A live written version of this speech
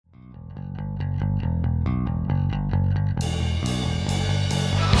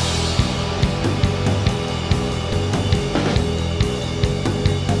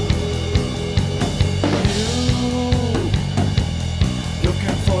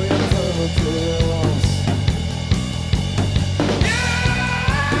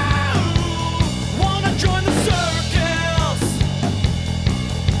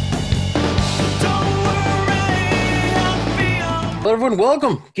everyone,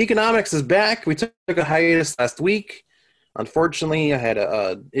 welcome. Geekonomics is back. We took a hiatus last week. Unfortunately, I had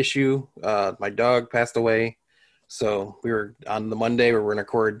a issue. My dog passed away, so we were on the Monday where we're going to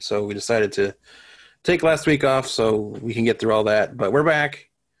record. So we decided to take last week off so we can get through all that. But we're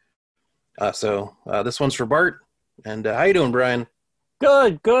back. This one's for Bart. And how you doing, Brian?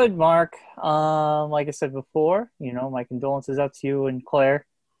 Good, Mark. Like I said before, my condolences out to you and Claire.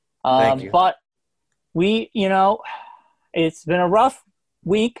 Thank you. But it's been a rough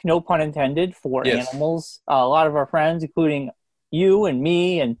week, no pun intended, for animals. A lot of our friends, including you and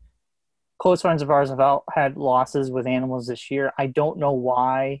me and close friends of ours, have had losses with animals this year. I don't know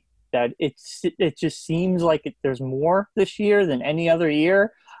why. It just seems like there's more this year than any other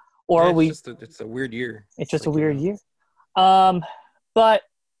year. Or it's a weird year. It's just a weird year. But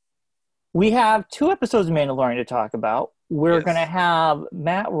we have 2 episodes of Mandalorian to talk about. We're going to have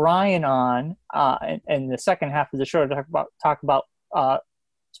Matt Ryan on in the second half of the show to talk about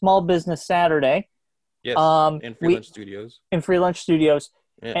Small Business Saturday. Yes, in Free Lunch Studios. In Free Lunch Studios.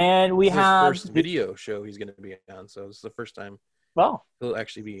 Yeah. And we have his first video show he's going to be on, so it's the first time he'll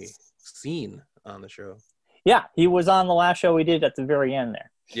actually be seen on the show. Yeah, he was on the last show we did at the very end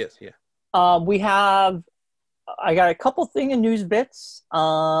there. Yes, yeah. I got a couple thing in news bits,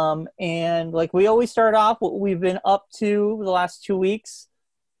 and like we always start off, what we've been up to the last 2 weeks.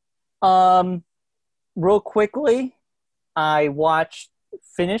 Real quickly, I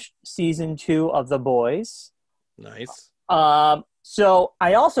finished season 2 of The Boys. Nice. So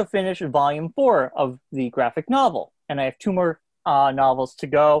I also finished volume 4 of the graphic novel, and I have 2 more novels to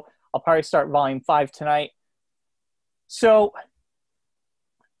go. I'll probably start volume 5 tonight. So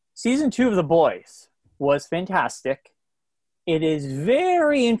season 2 of The Boys was fantastic. It is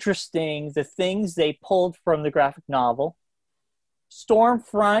very interesting, the things they pulled from the graphic novel.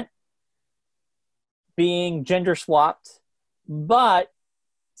 Stormfront being gender swapped, but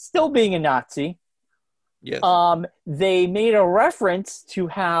still being a Nazi. Yes. They made a reference to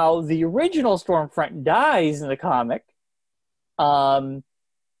how the original Stormfront dies in the comic,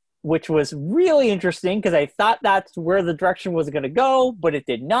 which was really interesting because I thought that's where the direction was going to go, but it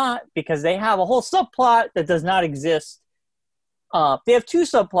did not, because they have a whole subplot that does not exist. They have 2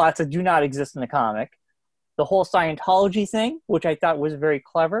 subplots that do not exist in the comic. The whole Scientology thing, which I thought was very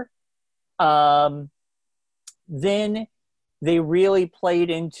clever. Then they really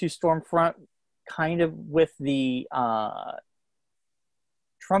played into Stormfront kind of with the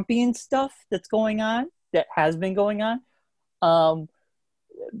Trumpian stuff that has been going on.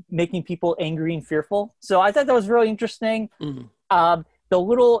 Making people angry and fearful. So I thought that was really interesting. Mm-hmm. The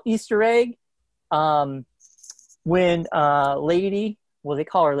little Easter egg, when Lady, well, they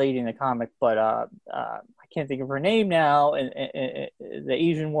call her Lady in the comic, but I can't think of her name now, and the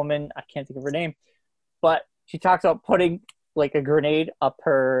Asian woman, I can't think of her name, but she talks about putting like a grenade up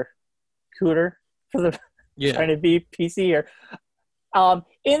her cooter for the trying to be PC here.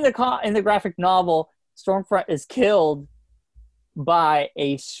 In the graphic novel, Stormfront is killed by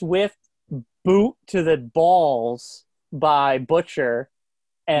a swift boot to the balls by Butcher,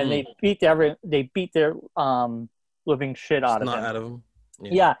 and they beat their living shit out of him.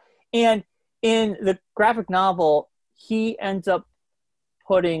 Yeah, and in the graphic novel, he ends up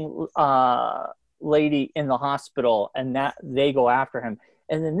putting Lady in the hospital, and that they go after him.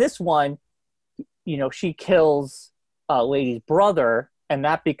 And then this one, she kills Lady's brother, and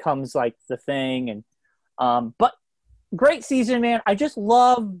that becomes like the thing. And but great season, man. I just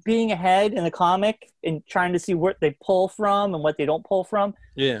love being ahead in the comic and trying to see what they pull from and what they don't pull from.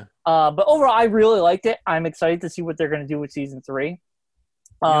 Yeah. But overall, I really liked it. I'm excited to see what they're going to do with season 3.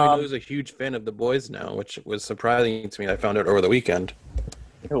 I was a huge fan of The Boys now, which was surprising to me. I found out over the weekend.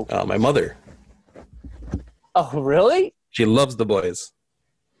 My mother. Oh, really? She loves The Boys.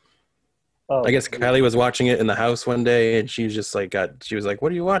 Oh, I guess Kylie was watching it in the house one day, and she was just like, she was like,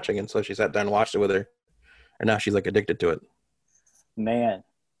 "What are you watching?" And so she sat down and watched it with her. And now she's like addicted to it. Man.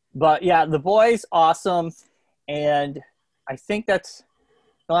 But yeah, The Boys, awesome. And I think that's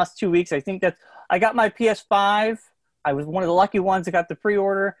the last 2 weeks. I got my PS5. I was one of the lucky ones that got the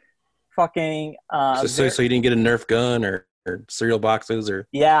pre-order. So you didn't get a Nerf gun or cereal boxes or...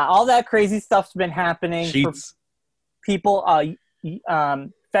 Yeah, all that crazy stuff's been happening. Sheets. People,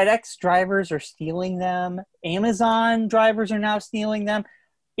 FedEx drivers are stealing them. Amazon drivers are now stealing them.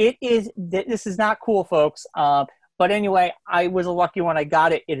 This is not cool, folks. But anyway, I was a lucky one. I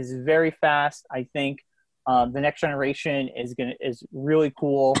got it. It is very fast. I think the next generation is really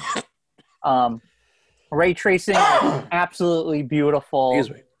cool. Ray tracing is absolutely beautiful.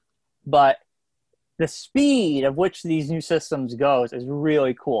 Excuse me. But the speed of which these new systems goes is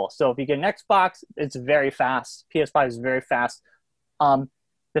really cool. So if you get an Xbox, it's very fast. PS5 is very fast.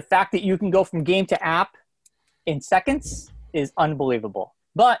 The fact that you can go from game to app in seconds is unbelievable.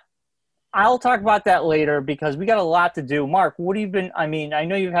 But I'll talk about that later because we got a lot to do. Mark, what have you been? I mean, I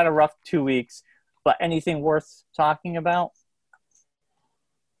know you've had a rough 2 weeks, but anything worth talking about?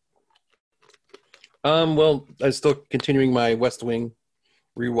 Well, I'm still continuing my West Wing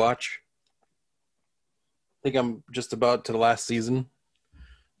rewatch. I think I'm just about to the last season,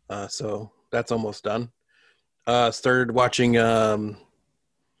 so that's almost done. Started watching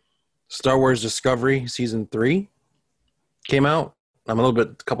Star Wars Discovery Season 3 came out. I'm a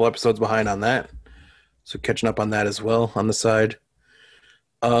couple episodes behind on that, so catching up on that as well on the side.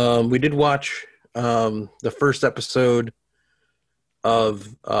 We did watch the first episode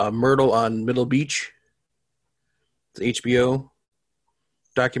of Myrtle on Middle Beach. It's an HBO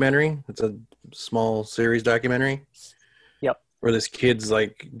documentary. It's a small series documentary. Yep. Where this kid's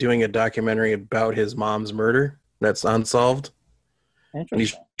like doing a documentary about his mom's murder that's unsolved. And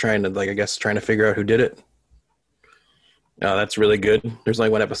he's trying to figure out who did it. That's really good. There's only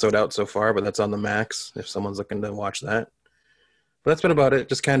one episode out so far, but that's on the Max if someone's looking to watch that. But that's been about it.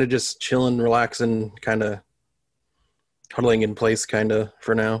 Just kind of just chilling, relaxing, kind of huddling in place kind of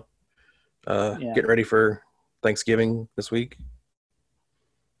for now. Getting ready for Thanksgiving this week.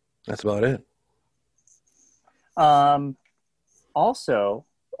 That's about it. Also,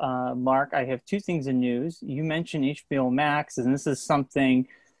 Mark, I have two things in news. You mentioned HBO Max, and this is something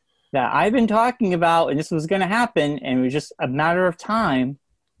that I've been talking about, and this was going to happen, and it was just a matter of time.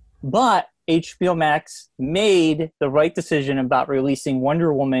 But HBO Max made the right decision about releasing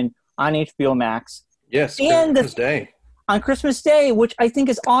Wonder Woman on HBO Max. Yes, Christmas Day. On Christmas Day, which I think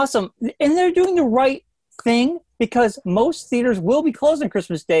is awesome. And they're doing the right thing because most theaters will be closed on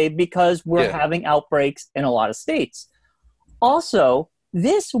Christmas Day because we're having outbreaks in a lot of states. Also,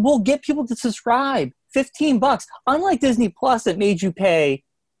 this will get people to subscribe. $15. Unlike Disney Plus that made you pay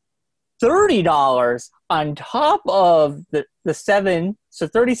 $30 on top of the $7, so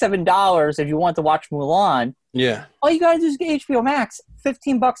 $37 if you want to watch Mulan. Yeah. All you gotta do is get HBO Max,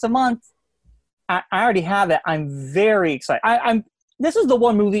 $15 a month. I already have it. I'm very excited. This is the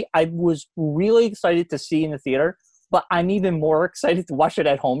one movie I was really excited to see in the theater, but I'm even more excited to watch it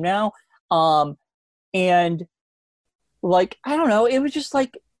at home now. And like, I don't know, it was just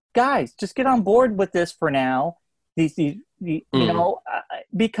like, guys, just get on board with this for now. You know,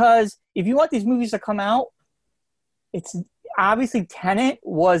 because if you want these movies to come out, it's obviously Tenet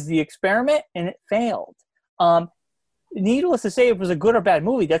was the experiment and it failed. Needless to say, if it was a good or bad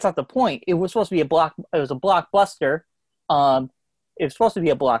movie, that's not the point. It was supposed to be a blockbuster. It was supposed to be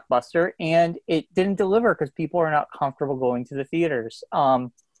a blockbuster, and it didn't deliver because people are not comfortable going to the theaters.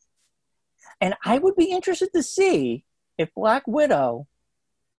 And I would be interested to see if Black Widow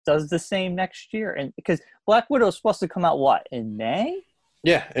does the same next year, and because Black Widow is supposed to come out in May?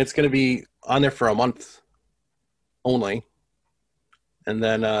 Yeah, it's going to be on there for a month only, and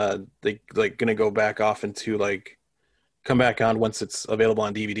then they going to go back off into come back on once it's available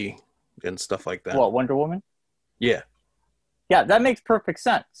on DVD and stuff like that. What, Wonder Woman? Yeah, that makes perfect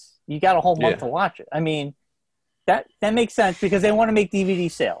sense. You got a whole month to watch it. I mean, that makes sense because they want to make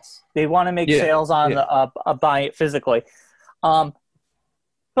DVD sales. They want to make sales on the buy it physically.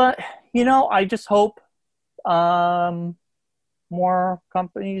 But, you know, I just hope more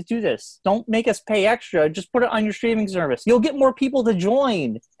companies do this. Don't make us pay extra. Just put it on your streaming service. You'll get more people to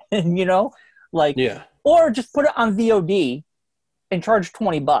join, you know? Or just put it on VOD and charge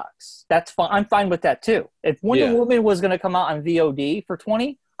 $20. That's fine. I'm fine with that, too. If Wonder Woman was going to come out on VOD for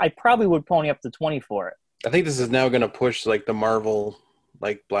 $20, I probably would pony up to $20 for it. I think this is now going to push, the Marvel,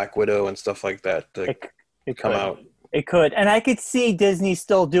 Black Widow and stuff like that to come out. It could. And I could see Disney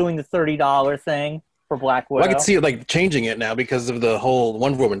still doing the $30 thing for Black Widow. Well, I could see it changing it now because of the whole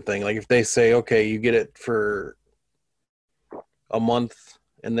Wonder Woman thing. If they say, okay, you get it for a month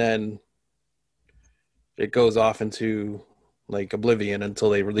and then it goes off into oblivion until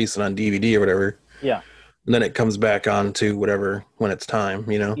they release it on DVD or whatever. Yeah. And then it comes back on to whatever when it's time,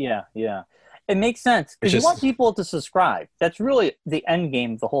 you know? Yeah. It makes sense because you want people to subscribe. That's really the end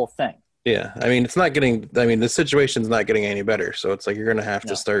game of the whole thing. Yeah, I mean, the situation's not getting any better. So it's you're going to have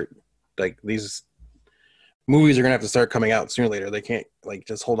to start, these movies are going to have to start coming out sooner or later. They can't,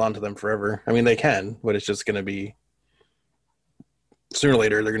 just hold on to them forever. I mean, they can, but it's just going to be, sooner or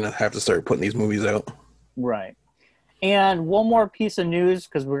later, they're going to have to start putting these movies out. Right. And one more piece of news,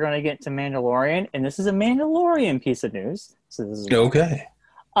 because we're going to get to Mandalorian, and this is a Mandalorian piece of news. So this is okay.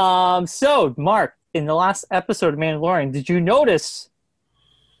 So, Mark, in the last episode of Mandalorian, did you notice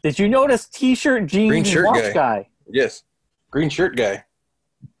T-shirt, jeans, green shirt watch guy? Yes, green shirt guy.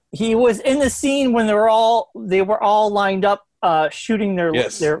 He was in the scene when they were all lined up shooting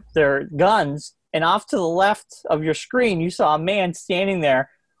Yes. their guns, and off to the left of your screen, you saw a man standing there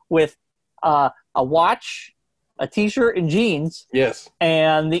with a watch, a T-shirt, and jeans. Yes.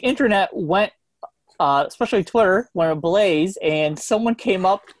 And the internet went, especially Twitter, went ablaze, and someone came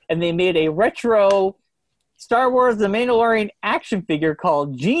up and they made a retro Star Wars The Mandalorian action figure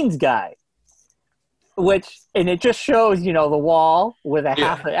called Jeans Guy. And it just shows, the wall with a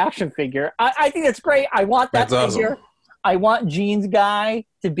half an action figure. I think that's great. I want that figure. Awesome. I want Jeans Guy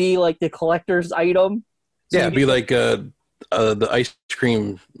to be like the collector's item. So yeah, be like the ice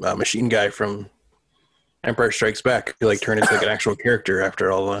cream machine guy from Empire Strikes Back. He turn into an actual character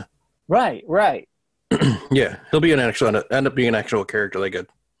after all the. Right. Yeah, he'll be end up being an actual character.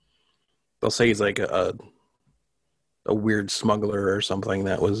 They'll say he's like a weird smuggler or something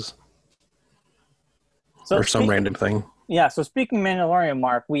that was. Or some random thing. Yeah, so speaking of Mandalorian,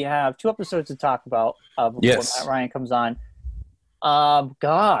 Mark, we have 2 episodes to talk about before Matt Ryan comes on.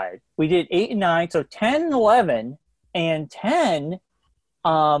 God, we did 8 and 9, so 10 and 11. And 10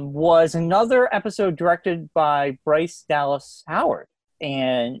 was another episode directed by Bryce Dallas Howard.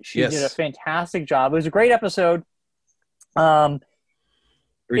 And she did a fantastic job. It was a great episode. Return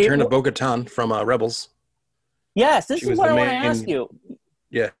of Bo-Katan from Rebels. Yes, this is what I want to ask you.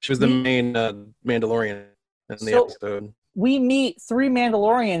 Yeah, she was the main Mandalorian in the episode. We meet 3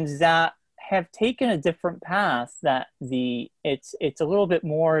 Mandalorians that have taken a different path. That it's a little bit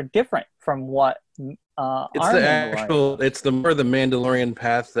more different from what it's the more the Mandalorian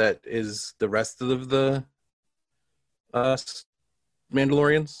path that is the rest of the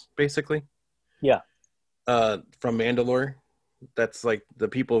Mandalorians, basically. Yeah. From Mandalore, that's the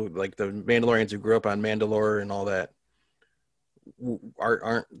people the Mandalorians who grew up on Mandalore and all that.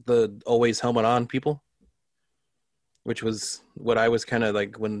 Aren't the always helmet on people, which was what I was kind of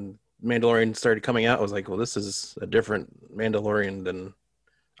when Mandalorian started coming out. I was like, well, this is a different Mandalorian than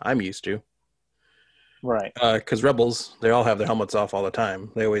I'm used to, right? Because Rebels, they all have their helmets off all the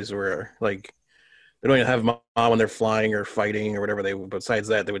time. They always were they don't even have them on when they're flying or fighting or whatever. Besides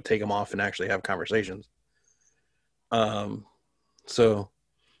that, they would take them off and actually have conversations. So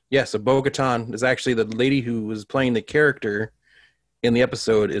Bo-Katan is actually the lady who was playing the character in the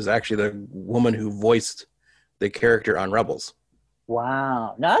episode is actually the woman who voiced the character on Rebels.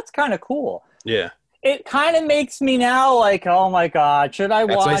 Wow. Now that's kind of cool. Yeah. It kind of makes me now oh my God, should I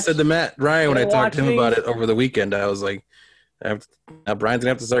watch? That's what I said to Matt Ryan when I talked to him about it over the weekend. I was like, now Brian's going to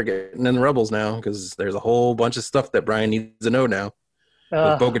have to start getting in the Rebels now because there's a whole bunch of stuff that Brian needs to know now.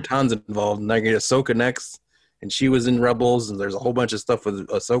 With Bo-Katan's involved, and they're going to get Ahsoka next, and she was in Rebels, and there's a whole bunch of stuff with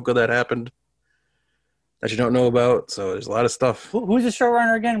Ahsoka that happened that you don't know about, so there's a lot of stuff. Who's the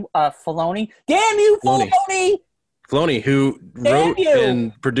showrunner again? Filoni? Damn you, Filoni! Filoni, who wrote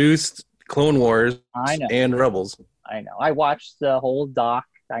and produced Clone Wars and Rebels. I know. I watched the whole doc.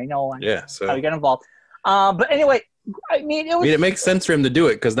 I know. So how you got involved. But anyway, it makes sense for him to do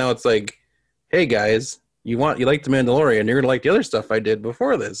it, because now it's hey guys, you like The Mandalorian, you're going to like the other stuff I did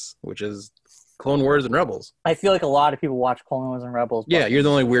before this, which is Clone Wars and Rebels. I feel like a lot of people watch Clone Wars and Rebels. Yeah, you're the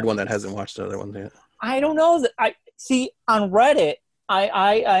only weird one that hasn't watched the other ones yet. I don't know that I see on Reddit.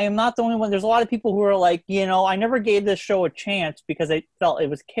 I am not the only one. There's a lot of people who are I never gave this show a chance because I felt it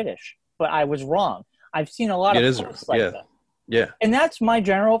was kiddish, but I was wrong. I've seen a lot of posts that. Yeah. And that's my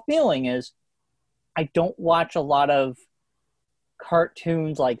general feeling is I don't watch a lot of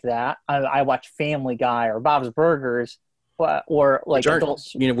cartoons like that. I watch Family Guy or Bob's Burgers, or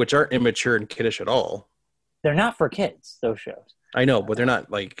adults, which aren't immature and kiddish at all. They're not for kids. Those shows. I know, but they're not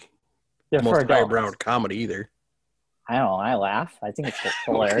they're the most highbrow comedy either. I don't know. I laugh. I think it's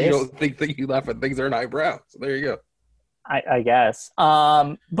hilarious. You don't think that you laugh at things that aren't highbrow. So there you go. I guess.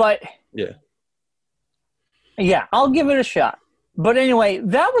 But yeah, I'll give it a shot. But anyway,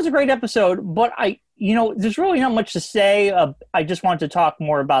 that was a great episode. But there's really not much to say. I just wanted to talk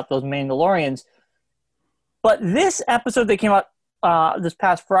more about those Mandalorians. But this episode that came out this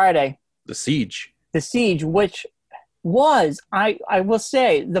past Friday, The Siege, which was, I will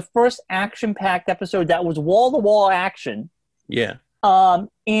say, the first action-packed episode that was wall-to-wall action. Yeah.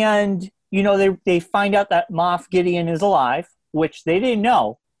 And, they find out that Moff Gideon is alive, which they didn't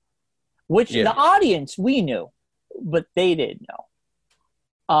know. Which the audience, we knew, but they didn't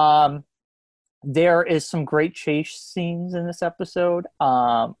know. There is some great chase scenes in this episode.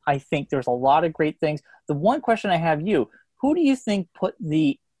 I think there's a lot of great things. The one question I have who do you think put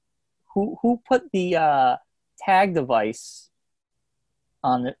the tag device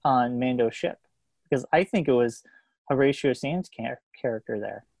on Mando's ship? Because I think it was Horatio Sands' character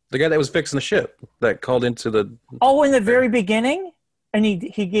there. The guy that was fixing the ship that called into the... Oh, in the very beginning? And he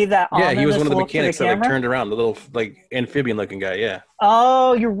gave that Yeah, he was one of the look to mechanics that like camera? turned around, the little like amphibian looking guy. Yeah.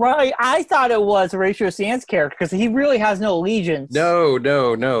 Oh, you're right. I thought it was Horatio Sands' character because he really has no allegiance. No.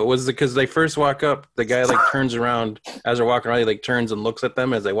 It was because they first walk up, the guy like turns around as they're walking around, he like turns and looks at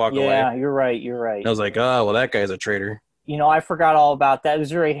them as they walk away. Yeah, you're right. And I was like, oh, well, that guy's a traitor. I forgot all about that. It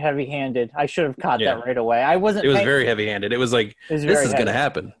was very heavy-handed. I should have caught Yeah. that right away. I wasn't. It was very heavy-handed. It was like, It was this is very going to heavy.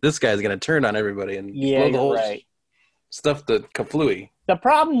 happen. This guy's going to turn on everybody and Yeah, blow the you're whole right. stuff to Kaflooey. The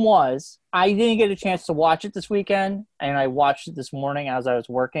problem was I didn't get a chance to watch it this weekend, and I watched it this morning as I was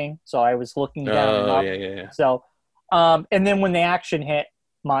working. So I was looking down and up. Yeah. So, and then when the action hit,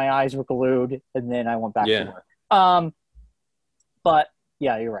 my eyes were glued, and then I went back to work. But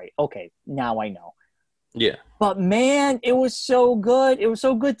yeah, you're right. Okay, now I know. Yeah. But man, it was so good. It was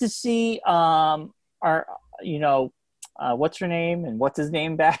so good to see what's her name and what's his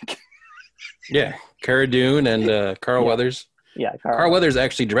name back. Yeah, Cara Dune and Carl Weathers. Yeah, Carl Weathers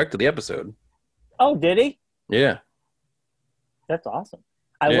actually directed the episode. Oh, did he? Yeah. That's awesome.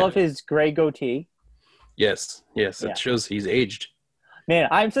 I love his gray goatee. Yes. It shows he's aged. Man,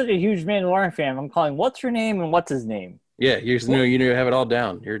 I'm such a huge Mandalorian fan. I'm calling what's her name and what's his name. Yeah, you have it all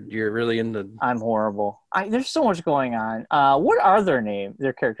down. You're really into. I'm horrible. There's so much going on. What are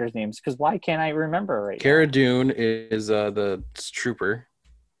their characters' names? Because why can't I remember right Cara now? Dune is the trooper.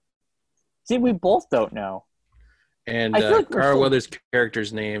 See, we both don't know. And Carl Weathers'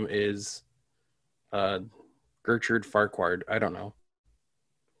 character's name is Gertrude Farquhar. I don't know.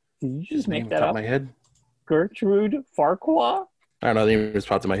 Did you just make that up? Top of my head. Gertrude Farquhar? I don't know. The name just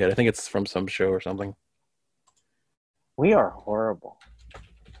popped in my head. I think it's from some show or something. We are horrible.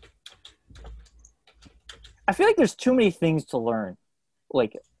 I feel like there's too many things to learn.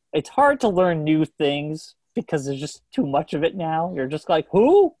 Like, it's hard to learn new things because there's just too much of it now. You're just like,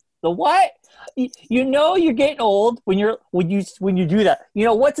 who? The what? You're getting old when you do that.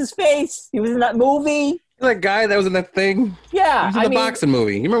 What's his face? He was in that movie. That guy that was in that thing. Yeah, he was in the boxing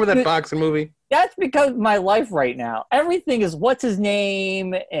movie. You remember that boxing movie? That's because my life right now. Everything is what's his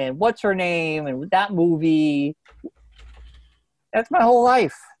name and what's her name and that movie. That's my whole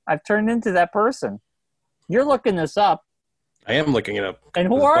life. I've turned into that person. You're looking this up. I am looking it up. And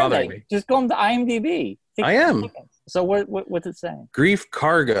who are they? Me. Just go to IMDb. I am. So what's it saying? Greef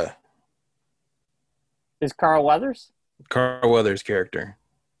Karga. Is Carl Weathers? Carl Weathers' character.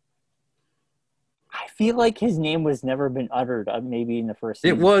 I feel like his name was never been uttered. Maybe in the first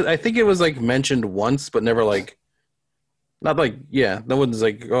season. It was. I think it was like mentioned once, but never like. Not like no one's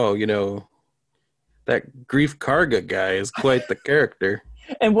like that Greef Karga guy is quite the character.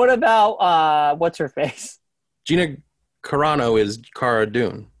 And what about what's her face? Gina Carano is Cara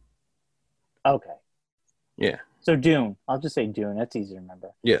Dune. Okay. Yeah. So Dune. I'll just say Dune. That's easy to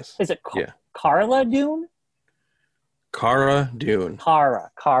remember. Yes. Is it Carla Dune? Cara Dune.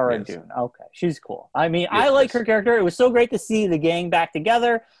 Cara yes. Dune. Okay. She's cool. I mean, I like her character. It was so great to see the gang back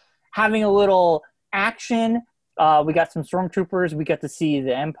together, having a little action. We got some stormtroopers. We got to see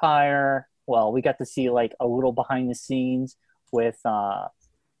the Empire. Well, we got to see like a little behind the scenes with Moff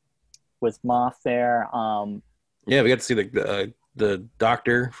there. Yeah, we got to see the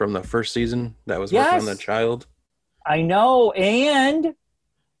doctor from the first season that was working on the child. I know. And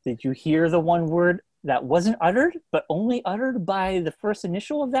did you hear the one word that wasn't uttered, but only uttered by the first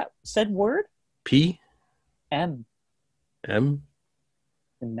initial of that said word? P? M. M?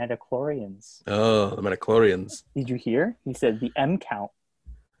 The Metachlorians. Oh, the Metachlorians. Did you hear? He said the M count.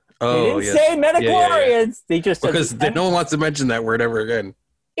 Oh, they didn't say Metachlorians. Yeah. They just said because no one wants to mention that word ever again.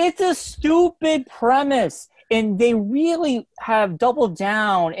 It's a stupid premise. And they really have doubled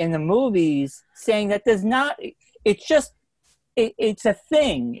down in the movies saying that there's not, it's just, it's a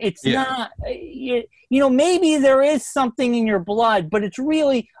thing. It's not, maybe there is something in your blood, but it's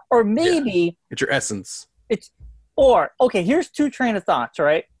really, or maybe. It's your essence. Okay, here's two train of thoughts,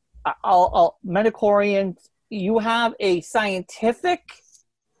 right? Metachlorians, you have a scientific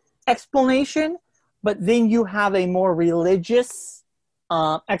explanation, but then you have a more religious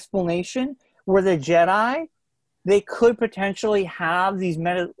explanation where the Jedi, they could potentially have these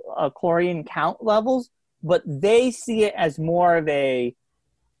metachlorian count levels, but they see it as more of a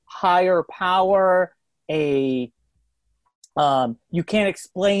higher power, you can't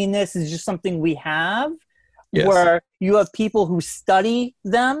explain this, it's just something we have, where you have people who study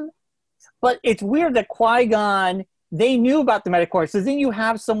them. But it's weird that Qui-Gon, they knew about the metachlorians, so then you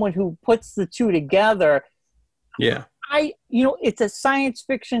have someone who puts the two together. Yeah. It's a science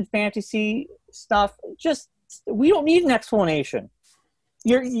fiction fantasy stuff. We don't need an explanation.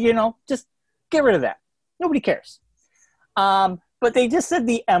 Just get rid of that. Nobody cares. But they just said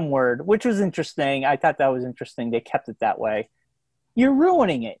the M word, which was interesting. I thought that was interesting. They kept it that way. you're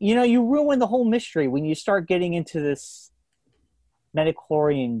ruining it. You know, you ruin the whole mystery when you start getting into this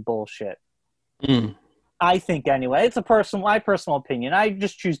midichlorian bullshit. Mm. I think anyway. It's my personal opinion. I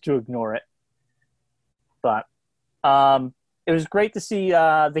just choose to ignore it. But it was great to see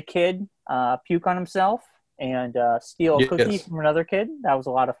the kid puke on himself and steal a cookie from another kid. That was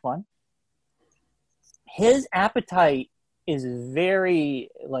a lot of fun. His appetite is very,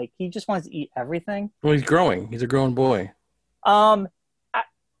 like, he just wants to eat everything. Well, he's growing. He's a growing boy.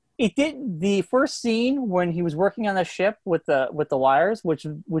 It did the first scene when he was working on the ship with the wires, which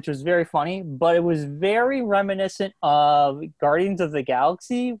was very funny, but it was very reminiscent of Guardians of the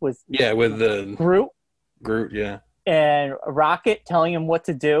Galaxy with the Groot, yeah, and Rocket telling him what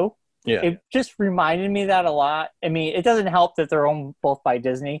to do. Yeah, it just reminded me of that a lot. I mean, it doesn't help that they're owned both by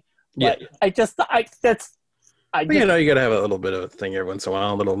Disney. But yeah, you gotta have a little bit of a thing every once in a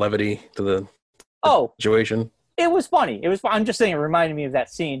while, a little levity to the situation. It was funny. It was. I'm just saying, it reminded me of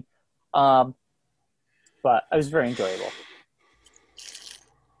that scene. But it was very enjoyable.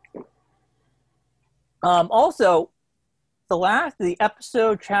 Also, the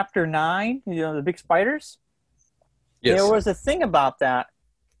episode chapter 9, the big spiders. Yes. There was a thing about that.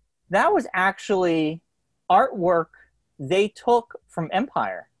 That was actually artwork they took from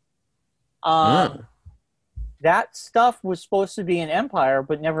Empire. That stuff was supposed to be in Empire,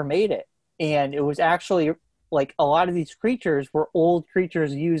 but never made it. And it was actually, like, a lot of these creatures were old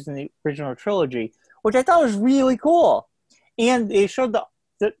creatures used in the original trilogy, which I thought was really cool. And they showed the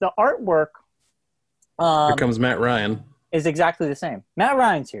artwork. Here comes Matt Ryan. Is exactly the same. Matt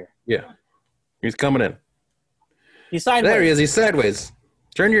Ryan's here. Yeah, he's coming in. He's sideways. There he is. He's sideways.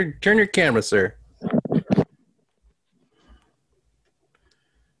 Turn your camera, sir.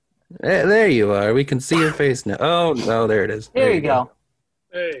 There you are. We can see your face now. Oh, no, there it is. There you go.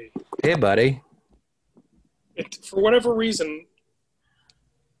 Hey, buddy. For whatever reason,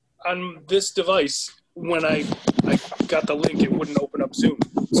 on this device, when I got the link, it wouldn't open up Zoom,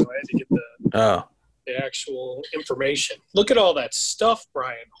 so I had to get the actual information. Look at all that stuff,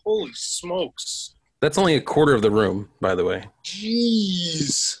 Brian. Holy smokes. That's only a quarter of the room, by the way.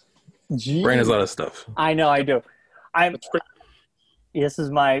 Jeez. Brian has a lot of stuff. I know, I do. This is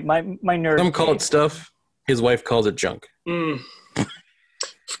my nerd. Some call it stuff. His wife calls it junk.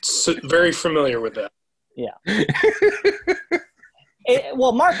 So, very familiar with that. Yeah.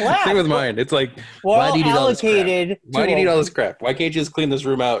 Mark laughed. Same with mine. It's like, why do you need all this crap? Why do you need all this crap? Why can't you just clean this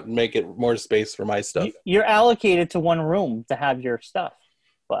room out and make it more space for my stuff? You're allocated to one room to have your stuff.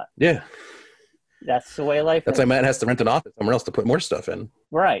 But yeah. That's the way life is. That's why Matt has to rent an office somewhere else to put more stuff in.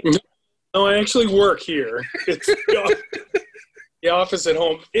 Right. No, I actually work here. It's the office at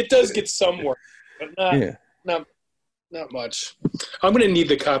home. It does get some work, but not much. I'm going to need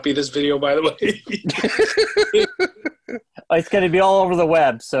the copy of this video, by the way. It's going to be all over the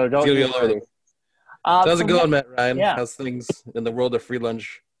web, so don't. It's going to be all over the web. How's it going, Matt Ryan? Yeah. How's things in the world of free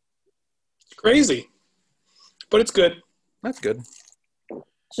lunch? It's crazy, but it's good. That's good.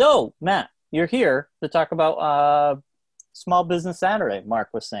 So, Matt, you're here to talk about Small Business Saturday, Mark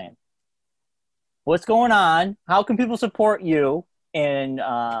was saying. What's going on? How can people support you? And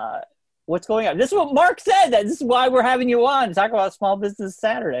what's going on? This is what Mark said. This is why we're having you on to talk about Small Business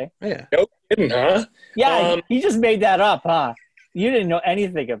Saturday. Yeah. No kidding, huh? Yeah, he just made that up, huh? You didn't know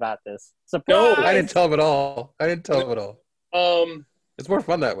anything about this. Surprise! No, I didn't tell him at all. It's more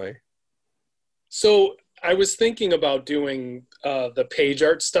fun that way. So I was thinking about doing the page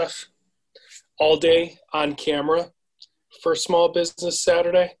art stuff all day on camera for Small Business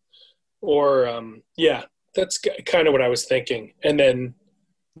Saturday. Or, that's kind of what I was thinking. And then...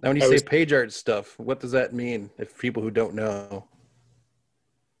 Now, when you say page art stuff, what does that mean if people who don't know?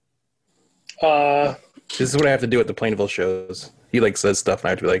 This is what I have to do at the Plainville shows. He, says stuff, and I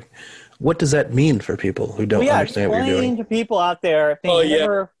have to be like, what does that mean for people who don't understand what you're doing? Explain to people out there,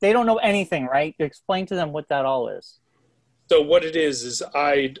 they don't know anything, right? Explain to them what that all is. So what it is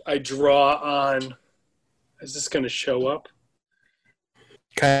I draw on... Is this going to show up?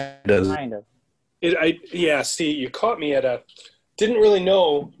 Kind of. See, you caught me didn't really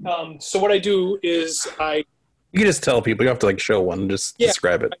know. So what I do is You can just tell people. You don't have to show one. Just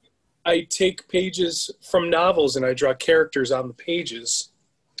describe it. I take pages from novels and I draw characters on the pages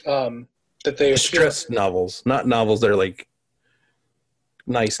that they distressed novels, not novels that are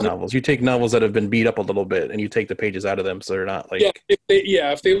nice novels. You take novels that have been beat up a little bit and you take the pages out of them so they're not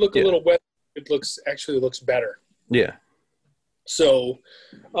if they look a little wet, it looks better. Yeah. So,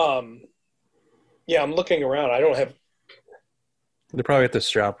 I'm looking around. I don't have. They're probably at this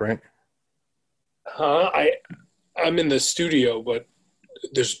shop, right? I'm in the studio, but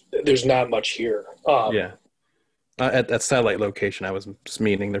there's not much here. Yeah. At that satellite location, I was just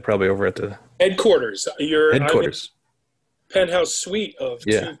meaning they're probably over at the headquarters. headquarters. Penthouse suite of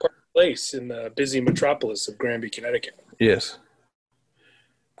Yeah. Two Park Place in the busy metropolis of Granby, Connecticut. Yes.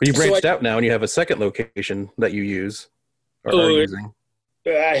 But you branched out now, and you have a second location that you use or are using.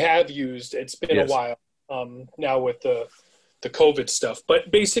 I have used. It's been a while now with the COVID stuff.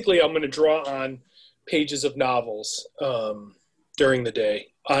 But basically, I'm going to draw on pages of novels during the day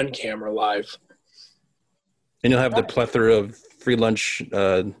on camera live. And you'll have the plethora of free lunch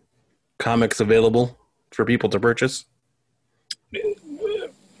comics available for people to purchase.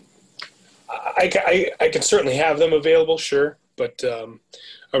 I can certainly have them available, sure, but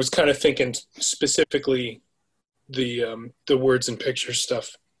I was kind of thinking specifically the words and pictures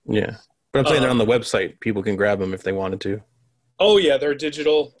stuff. Yeah, but I'm saying they're on the website. People can grab them if they wanted to. Oh yeah, they're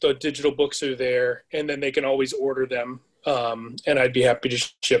digital. The digital books are there, and then they can always order them, and I'd be happy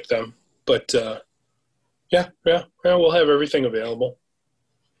to ship them. But yeah, we'll have everything available.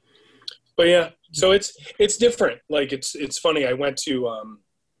 But yeah, so it's different. Like it's funny. I went to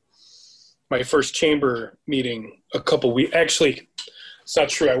my first chamber meeting a couple weeks. Actually, it's not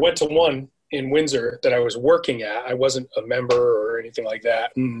true. I went to one in Windsor that I was working at. I wasn't a member or anything like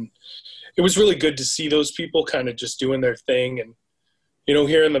that. And it was really good to see those people kind of just doing their thing and,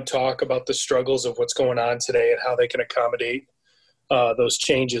 hearing them talk about the struggles of what's going on today and how they can accommodate those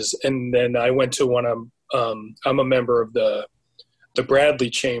changes. And then I went to one I'm a member of the Bradley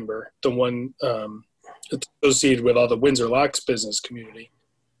Chamber, the one associated with all the Windsor Locks business community.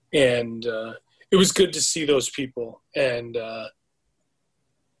 And it was good to see those people. And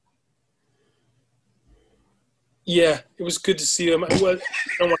yeah, it was good to see them. I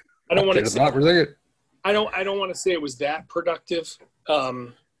don't want to say it was that productive.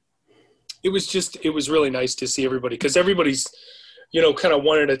 It was really nice to see everybody, because everybody's, kind of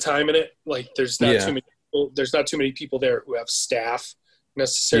one at a time in it. Like there's not too many people there who have staff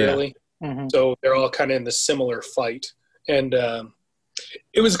necessarily. Yeah. Mm-hmm. So they're all kind of in the similar fight. And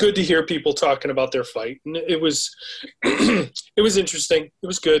it was good to hear people talking about their fight. And it was interesting. It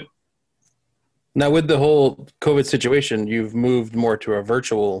was good. Now, with the whole COVID situation, you've moved more to a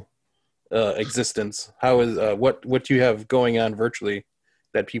virtual existence. How is what do you have going on virtually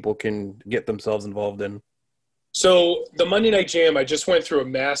that people can get themselves involved in? So the Monday Night Jam, I just went through a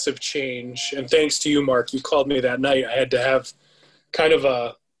massive change, and thanks to you, Mark, you called me that night. I had to have kind of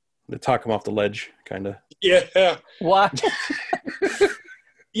to talk him off the ledge, kind of. Yeah. What?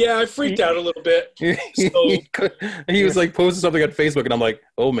 Yeah, I freaked out a little bit. So, he was like posting something on Facebook, and I'm like,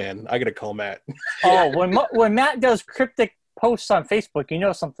 "Oh man, I gotta call Matt." Oh, when Matt does cryptic posts on Facebook, you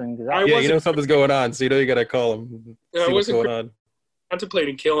know something. Something's going on, so you gotta call him. See what's going on.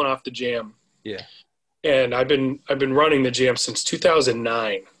 Contemplating killing off the Jam. Yeah, and I've been running the Jam since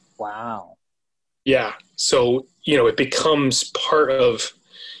 2009. Wow. Yeah, so it becomes part of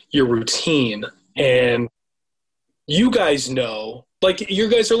your routine, and you guys know. Like, you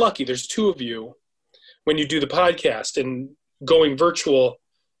guys are lucky. There's two of you when you do the podcast, and going virtual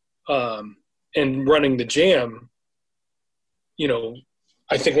and running the Jam.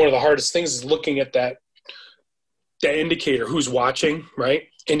 I think one of the hardest things is looking at that indicator, who's watching, right?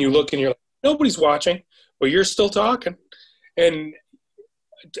 And you look and you're like, nobody's watching, but you're still talking. And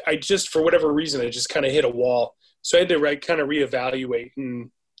I just, for whatever reason, I just kind of hit a wall. So I had to kind of reevaluate.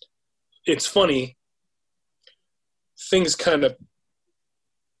 And it's funny, things kind of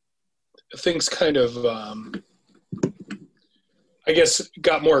I guess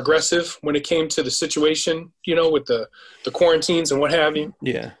got more aggressive when it came to the situation, with the quarantines and what have you.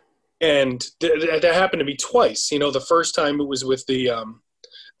 Yeah. And that happened to me twice. The first time it was with the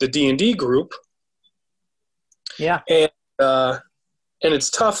D&D group. Yeah. And it's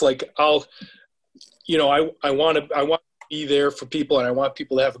tough. Like I want to be there for people, and I want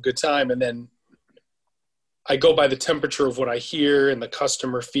people to have a good time. And then I go by the temperature of what I hear and the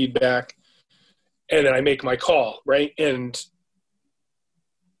customer feedback, and then I make my call, right? And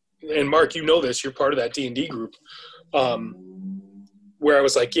Mark, this, you're part of that D&D group, where I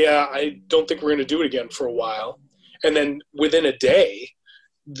was like, yeah, I don't think we're going to do it again for a while. And then within a day,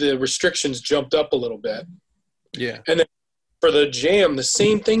 the restrictions jumped up a little bit. Yeah. And then for the Jam, the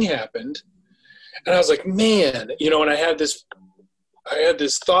same thing happened. And I was like, man, and I had this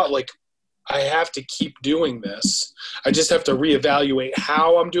thought, like, I have to keep doing this. I just have to reevaluate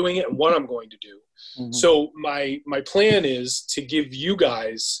how I'm doing it and what I'm going to do. Mm-hmm. So my plan is to give you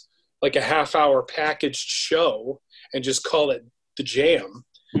guys like a half-hour packaged show and just call it the Jam,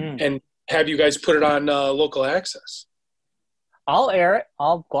 and have you guys put it on local access. I'll air it.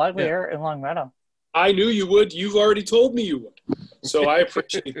 I'll gladly air it in Long Meadow. I knew you would. You've already told me you would. So I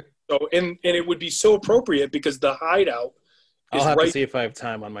appreciate So and it would be so appropriate because the Hideout is I'll have right. to see if I have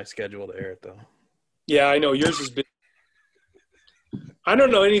time on my schedule to air it though. Yeah, I know yours has been. I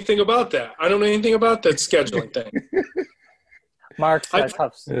don't know anything about that. I don't know anything about that scheduling thing. Mark's tough.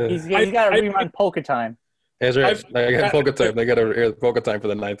 He's got to rerun Polka Time. That's right. I got Polka Time. I got to air Polka Time for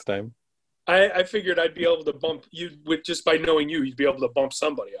the 9th time. I figured I'd be able to bump you with just by knowing you'd be able to bump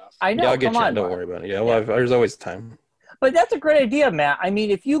somebody off. I know. Yeah, I'll get come you. on, Don't Mark. worry about it. Yeah, well, there's always time. But that's a great idea, Matt. I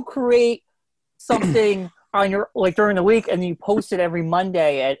mean, if you create something on your during the week and you post it every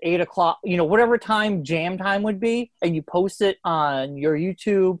Monday at 8:00, whatever time jam time would be, and you post it on your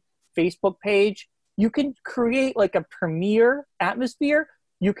YouTube, Facebook page, you can create like a premiere atmosphere.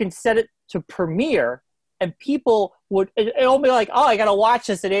 You can set it to premiere, and people it'll be like, oh, I got to watch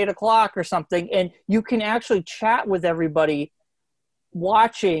this at 8:00 or something, and you can actually chat with everybody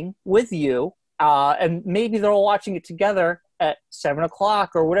watching with you, and maybe they're all watching it together at 7:00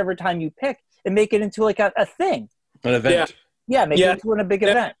 or whatever time you pick, and make it into like a thing, an event. Yeah, make it into a big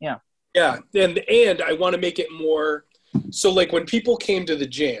event. Yeah, and I want to make it more so. Like when people came to the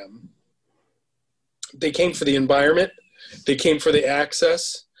jam, they came for the environment, they came for the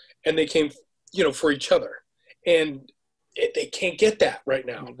access, and they came, for each other. And they can't get that right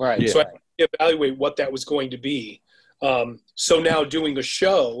now. Right. So I had to evaluate what that was going to be. So now doing a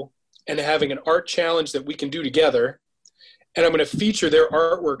show and having an art challenge that we can do together, and I'm going to feature their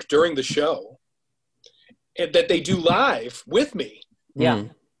artwork during the show, and that they do live with me. Yeah.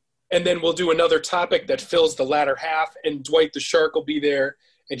 Mm. And then we'll do another topic that fills the latter half, and Dwight the Shark will be there,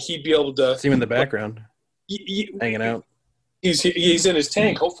 and he'd be able to see him in the background, hanging out. He's in his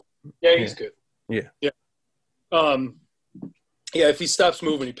tank. Hopefully, yeah, he's good. Yeah. Yeah. If he stops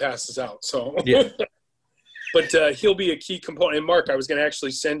moving, he passes out. So yeah. But he'll be a key component. And Mark, I was going to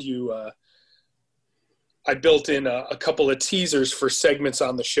actually send you. I built in a couple of teasers for segments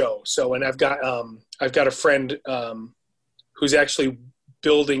on the show. So, and I've got a friend who's actually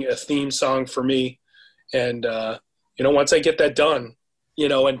building a theme song for me, and once I get that done,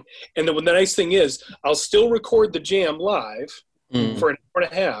 and the nice thing is I'll still record the jam live for an hour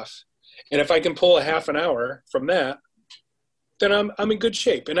and a half, and if I can pull a half an hour from that, then I'm in good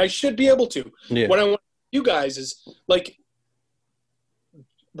shape, and I should be able to. Yeah. What I want you guys is like.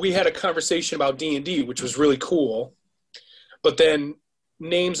 We had a conversation about D&D, which was really cool, but then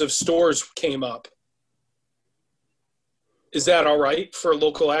names of stores came up. Is that all right for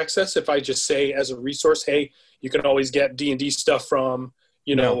local access if I just say as a resource, hey, you can always get D&D stuff from,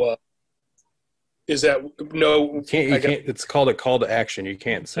 is that no? You can't, it's called a call to action. You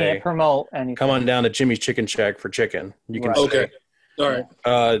can't say can't promote anything. Come on down to Jimmy's Chicken Shack for chicken. You can say, okay. All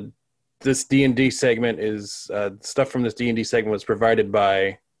right. This D&D segment is stuff from this D&D segment was provided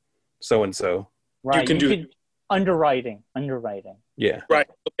by so-and-so. Right. You can underwriting. Yeah. Right.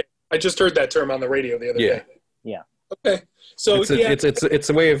 Okay. I just heard that term on the radio the other day. Yeah. Okay. So it's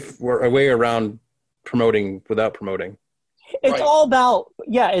a way around promoting without promoting. It's all about,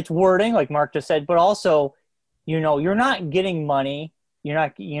 it's wording, like Mark just said, but also, you're not getting money. You're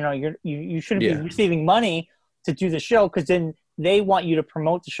not, you shouldn't be receiving money to do the show, because then they want you to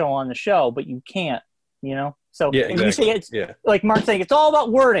promote the show on the show, but you can't, So exactly. You say like Mark's saying, it's all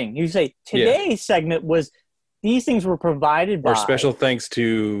about wording. You say today's segment was these things were provided by. Or special thanks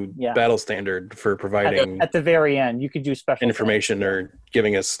to Battle Standard for providing at the very end. You could do special information or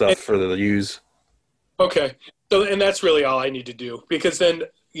giving us stuff for the use. Okay. So, and that's really all I need to do, because then,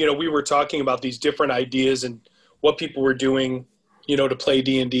 we were talking about these different ideas and what people were doing, to play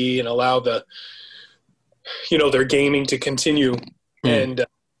D&D and allow their gaming to continue. And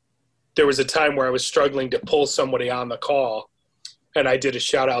there was a time where I was struggling to pull somebody on the call, and I did a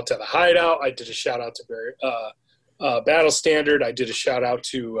shout out to the Hideout. I did a shout out to Battle Standard. I did a shout out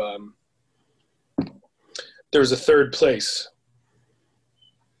to, there was a third place.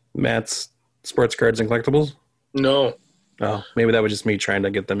 Matt's Sports Cards and Collectibles? No. Oh, maybe that was just me trying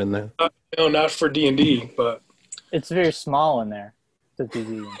to get them in there. No, not for D&D, but. It's very small in there, the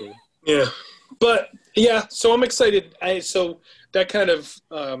D&D. Yeah. But, so I'm excited. So that kind of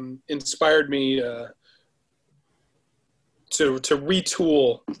inspired me to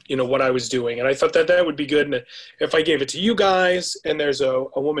retool, what I was doing. And I thought that would be good. And if I gave it to you guys, and there's a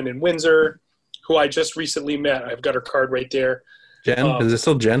woman in Windsor who I just recently met. I've got her card right there. Jen? Is it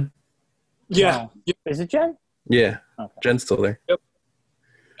still Jen? Yeah. No. Is it Jen? Yeah. Okay. Jen's still there. Yep.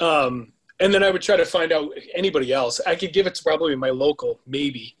 And then I would try to find out anybody else. I could give it to probably my local,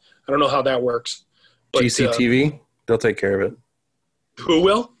 maybe. I don't know how that works. But, GCTV, they'll take care of it. Who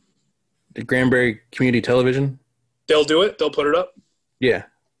will? The Granbury Community Television. They'll do it? They'll put it up? Yeah.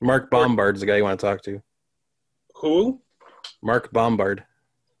 Mark Bombard's the guy you want to talk to. Who? Mark Bombard.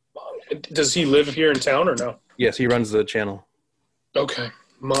 Does he live here in town or no? Yes, he runs the channel. Okay.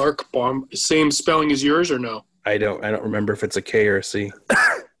 Mark Baum. Same spelling as yours or no? I don't remember if it's a K or a C.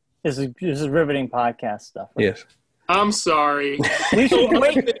 This is riveting podcast stuff. Right? Yes. I'm sorry. We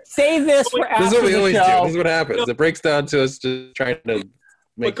should save this for after This is what we the always show. do. This is what happens. It breaks down to us just trying to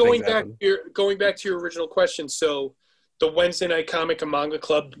make going things back happen. going back to your original question, so the Wednesday Night Comic and Manga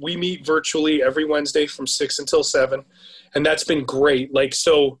Club, we meet virtually every Wednesday from 6 until 7, and that's been great. Like,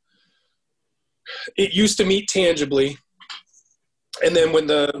 so it used to meet tangibly, and then when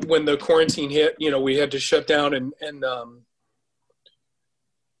the quarantine hit, we had to shut down, and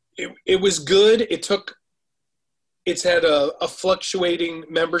it was good. It's had a fluctuating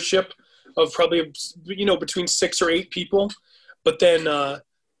membership of probably between 6 or 8 people, but then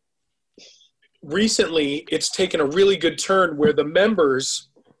recently it's taken a really good turn where the members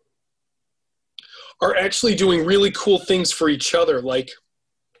are actually doing really cool things for each other, like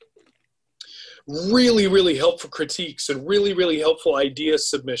really, really helpful critiques and really, really helpful idea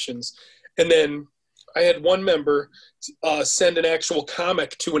submissions. And then I had one member send an actual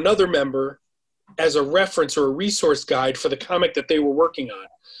comic to another member as a reference or a resource guide for the comic that they were working on.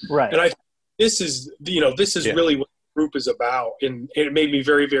 Right. And this is really what the group is about, and it made me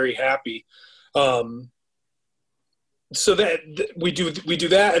very, very happy. So that we do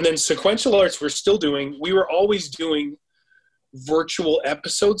that, and then Sequential Arts we're still doing. We were always doing virtual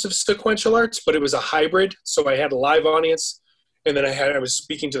episodes of Sequential Arts, but it was a hybrid. So I had a live audience, and then I was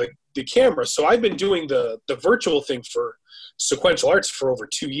speaking to the camera. So I've been doing the virtual thing for Sequential Arts for over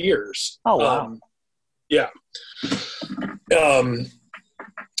 2 years. Oh wow! Yeah.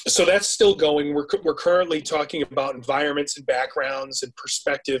 So that's still going. We're currently talking about environments and backgrounds and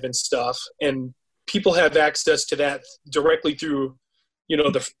perspective and stuff, and people have access to that directly through,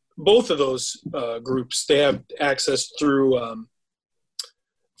 both of those groups. They have access through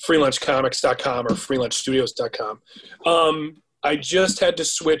freelunchcomics.com or freelunchstudios.com. I just had to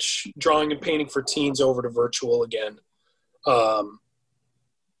switch drawing and painting for teens over to virtual again. And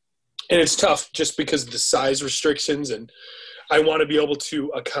it's tough just because of the size restrictions, and I want to be able to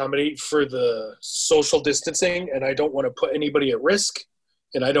accommodate for the social distancing, and I don't want to put anybody at risk,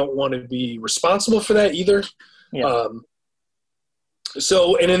 and I don't want to be responsible for that either. Yeah.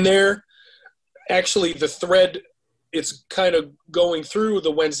 And in there, actually the thread, it's kind of going through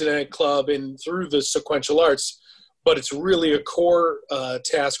the Wednesday Night Club and through the Sequential Arts, but it's really a core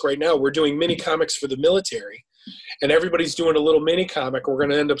task right now. We're doing mini comics for the military, and everybody's doing a little mini comic. We're going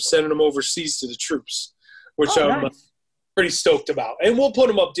to end up sending them overseas to the troops, which I'm pretty stoked about. And we'll put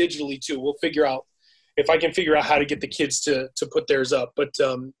them up digitally too. We'll figure out if I can figure out how to get the kids to put theirs up, but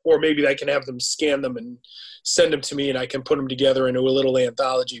or maybe I can have them scan them and send them to me, and I can put them together into a little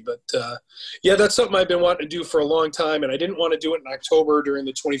anthology. But yeah, that's something I've been wanting to do for a long time, and I didn't want to do it in October during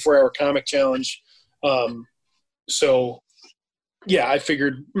the 24-hour comic challenge. So yeah, I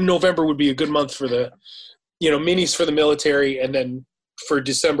figured November would be a good month for the minis for the military, and then for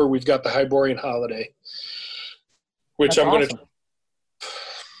December we've got the Hyborian holiday, which That's I'm awesome. going to.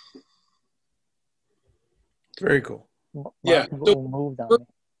 Very cool. Yeah, People moved on me.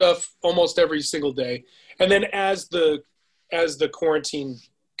 Stuff almost every single day, and then as the quarantine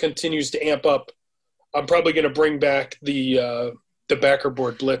continues to amp up, I'm probably going to bring back the backer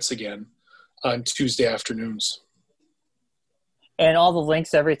board blitz again on Tuesday afternoons. And all the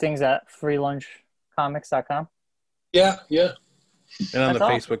links, everything's at freelunchcomics.com. Yeah. And on That's the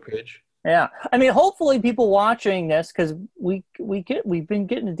awesome. Facebook page. Yeah, I mean, hopefully people watching this, because we've been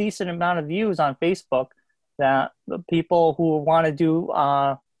getting a decent amount of views on Facebook, that the people who want to do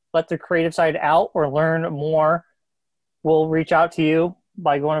let their creative side out or learn more will reach out to you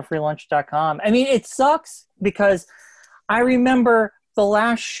by going to freelunch.com. I mean, it sucks because I remember the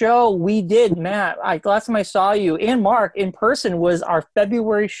last show we did, Matt, last time I saw you and Mark in person was our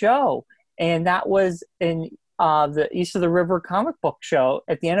February show, and that was in the East of the River comic book show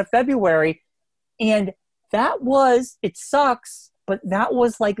at the end of February. And that was, it sucks, but that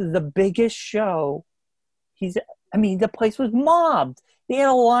was like the biggest show. The place was mobbed. They had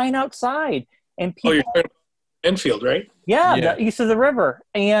a line outside, and people. Oh, you're talking about Enfield, right? Yeah, the East of the River.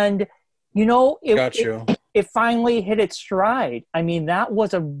 And, it finally hit its stride. I mean, that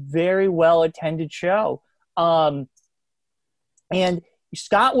was a very well-attended show. And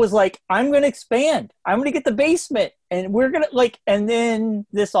Scott was like, I'm going to expand. I'm going to get the basement. And we're going to, and then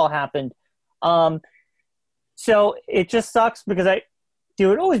this all happened. So it just sucks because there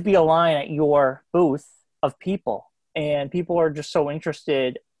would always be a line at your booth of people. And people are just so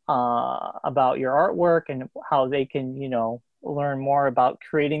interested about your artwork and how they can, learn more about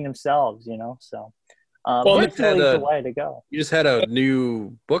creating themselves, so Well, virtually is the way to go. You just had a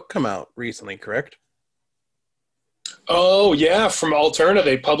new book come out recently, correct? Oh, yeah, from Alterna.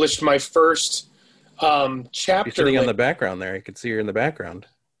 They published my first chapter. You're sitting on the background there. You can see her in the background.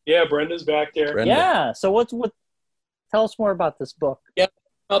 Yeah, Brenda's back there. Brenda. Yeah. So what? Tell us more about this book. Yeah,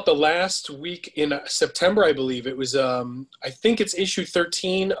 about the last week in September, I believe. It was, I think it's issue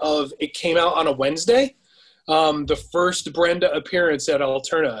 13 of, it came out on a Wednesday. The first Brenda appearance at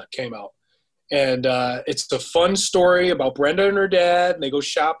Alterna came out. And it's a fun story about Brenda and her dad, and they go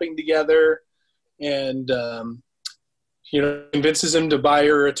shopping together, and convinces him to buy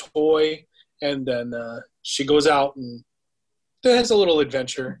her a toy, and then she goes out and has a little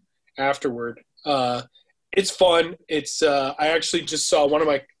adventure afterward. It's fun. It's I actually just saw one of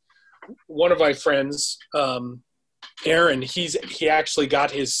my friends, Aaron. He actually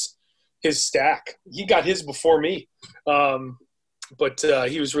got his stack. He got his before me. But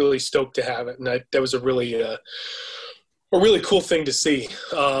he was really stoked to have it, and that was a really cool thing to see.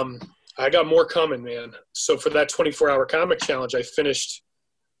 I got more coming, man. So for that 24-hour comic challenge, I finished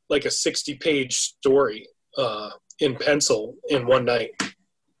like a 60-page story in pencil in one night.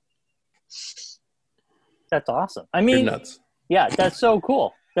 That's awesome. I mean, you're nuts. Yeah, that's so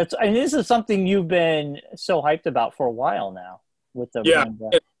cool. And this is something you've been so hyped about for a while now with the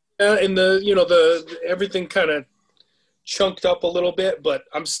and the everything kind of chunked up a little bit, but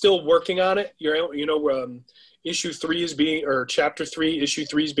I'm still working on it. Issue 3 is being, or chapter 3, issue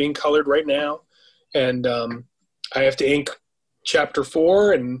 3 is being colored right now, and I have to ink chapter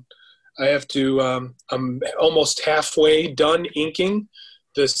 4, and I have to. I'm almost halfway done inking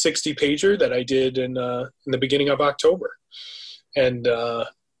the 60-pager that I did in the beginning of October, and I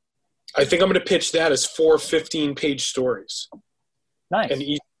think I'm going to pitch that as 4 15-page stories. Nice. And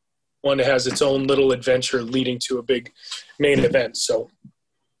each one has its own little adventure leading to a big main event. So,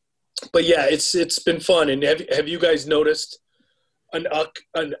 but yeah, it's been fun. And have you guys noticed an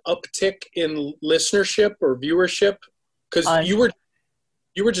uptick in listenership or viewership? Because you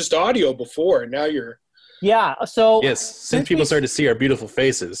were just audio before, and now you're. Yeah. So yes, since people started to see our beautiful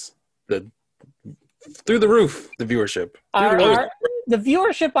faces, through the roof, the viewership. The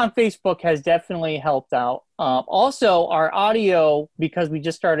viewership on Facebook has definitely helped out. Also, our audio, because we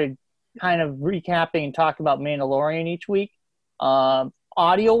just started kind of recapping and talking about Mandalorian each week.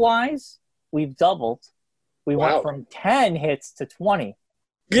 Audio-wise, we've doubled. We went from 10 hits to 20.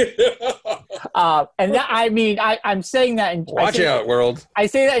 And that, I mean, I'm saying that in watch out, world. I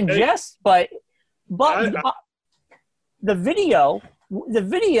say that in jest, but the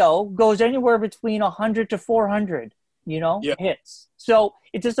video goes anywhere between 100 to 400, hits. So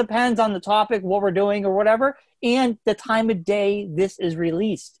it just depends on the topic, what we're doing or whatever, and the time of day this is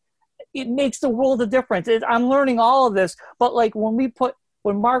released. It makes the world of difference. I'm learning all of this, but like when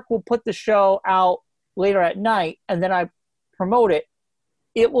Mark will put the show out later at night and then I promote it,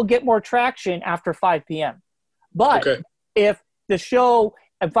 it will get more traction after 5 p.m. But if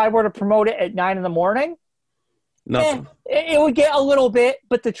I were to promote it at 9 in the morning, nothing. It would get a little bit,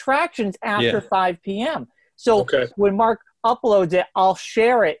 but the traction's after 5 p.m. So when Mark uploads it, I'll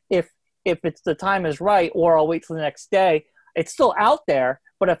share it if the time is right, or I'll wait till the next day. It's still out there,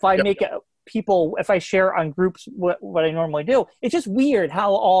 but if I make it if I share on groups what I normally do, it's just weird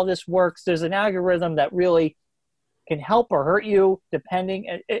how all this works. There's an algorithm that really can help or hurt you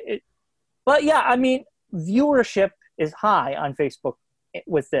depending. But yeah, I mean, viewership is high on Facebook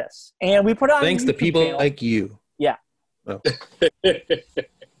with this, and we put on thanks to people channel. Like you. Yeah. Oh.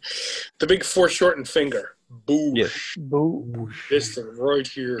 The big foreshortened finger. Boosh. Yes. Boosh. This thing right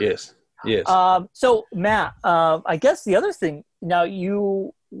here. Yes. Yes. So Matt, I guess the other thing now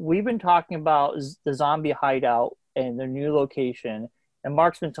we've been talking about the zombie hideout and their new location, and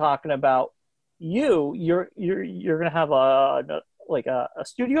Mark's been talking about you're gonna have a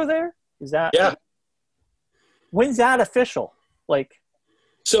studio there. Is that? Yeah. When's that official?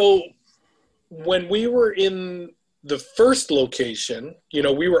 So when we were in the first location,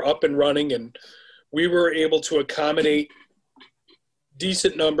 we were up and running, and we were able to accommodate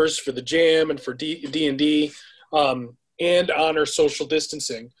decent numbers for the jam and for D&D, and honor social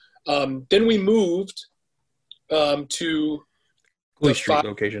distancing. Then we moved to the Street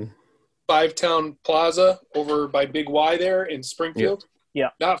location, Five Town Plaza over by Big Y there in Springfield. Yeah.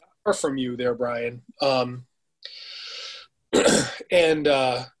 Not far from you there, Brian. And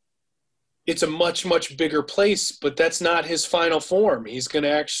it's a much, much bigger place, but that's not his final form. He's going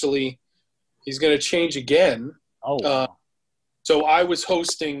to change again. Oh. So I was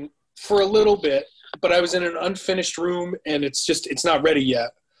hosting for a little bit, but I was in an unfinished room, and it's not ready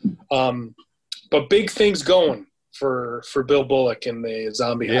yet. But big things going for Bill Bullock and the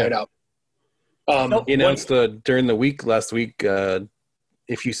Zombie Hideout. He announced during the week last week,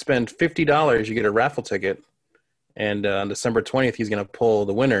 if you spend $50, you get a raffle ticket. And on December 20th, he's going to pull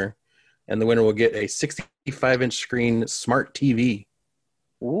the winner. And the winner will get a 65-inch screen smart TV.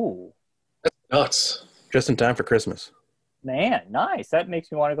 Ooh. That's nuts. Just in time for Christmas. Man, nice. That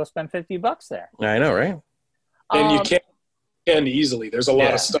makes me want to go spend $50 there. I know, right? And you can easily. There's a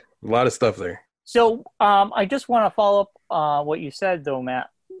lot of stuff. A lot of stuff there. So I just want to follow up what you said, though, Matt.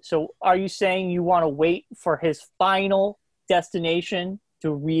 So are you saying you want to wait for his final destination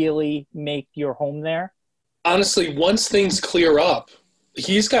to really make your home there? Honestly, once things clear up,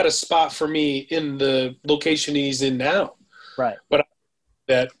 he's got a spot for me in the location he's in now. Right. But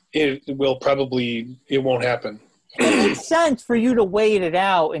that it won't happen. It makes sense for you to wait it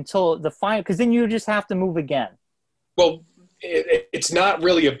out until the final, because then you just have to move again. Well, it's not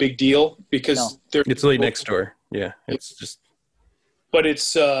really a big deal because it's really next door. Yeah, it's just. But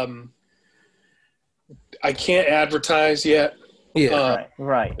it's I can't advertise yet. Yeah.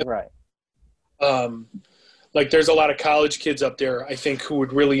 Right. Like there's a lot of college kids up there, I think, who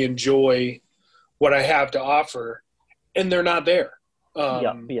would really enjoy what I have to offer, and they're not there.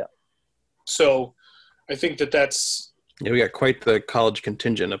 Yeah. So I think that's. Yeah, we got quite the college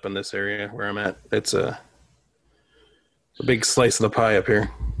contingent up in this area where I'm at. It's a big slice of the pie up here.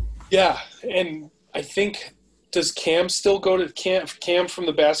 Yeah, and I think, does Cam still go to Cam from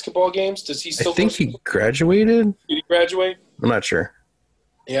the basketball games? Does he still? I think he graduated. Did he graduate? I'm not sure.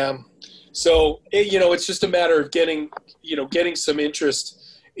 Yeah. So, it's just a matter of getting some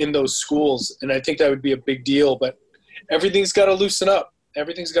interest in those schools. And I think that would be a big deal, but everything's got to loosen up.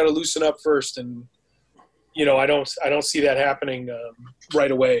 Everything's got to loosen up first. And, I don't see that happening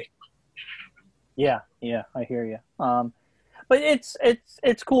right away. Yeah. I hear you. But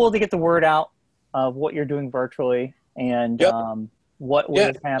it's cool to get the word out of what you're doing virtually and what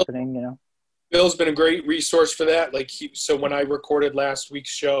is happening, Bill's been a great resource for that. So when I recorded last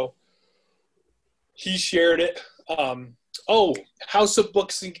week's show, he shared it. House of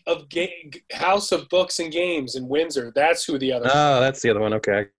Books and Games in Windsor. That's who the other. Oh, that's the other one.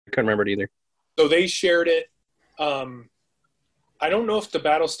 Okay, I couldn't remember it either. So they shared it. I don't know if the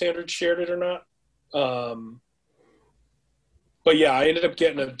Battle Standard shared it or not. But yeah, I ended up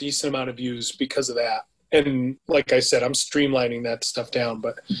getting a decent amount of views because of that. And like I said, I'm streamlining that stuff down.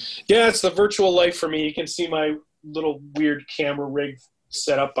 But yeah, it's the virtual life for me. You can see my little weird camera rig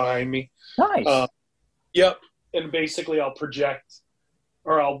set up behind me. Nice. Yep. And basically I'll project,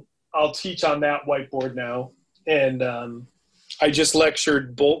 or I'll teach on that whiteboard now. And I just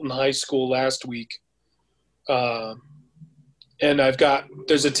lectured Bolton High School last week. And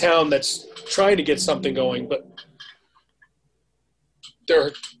there's a town that's trying to get something going, but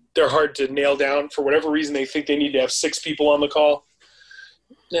they're hard to nail down. For whatever reason, they think they need to have 6 people on the call.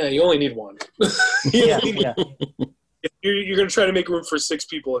 Nah, you only need 1. Yeah. If you're going to try to make room for 6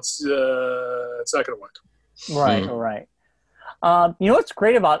 people, it's not going to work. Right. What's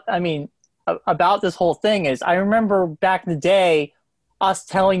great about this whole thing is I remember back in the day us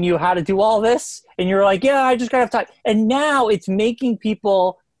telling you how to do all this, and you're like, yeah, I just got to have time. And now it's making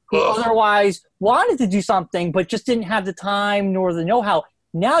people who otherwise wanted to do something but just didn't have the time nor the know-how.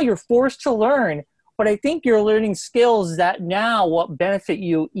 Now you're forced to learn, but I think you're learning skills that now will benefit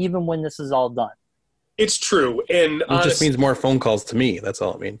you even when this is all done. It's true. And it just means more phone calls to me. That's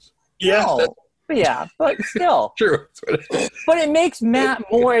all it means. Yeah. But still. True. But it makes Matt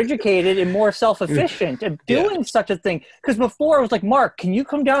more educated and more self-efficient at doing such a thing. Because before it was like, Mark, can you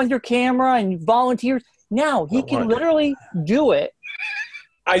come down with your camera and volunteer? Now he can literally do it.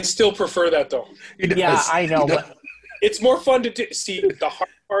 I still prefer that though. Yeah, I know. But it's more fun to do. See, the hard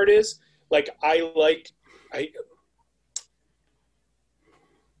part is,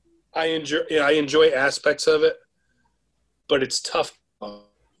 I enjoy aspects of it, but it's tough.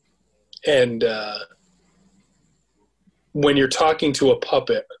 And when you're talking to a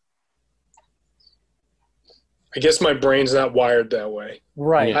puppet, I guess my brain's not wired that way.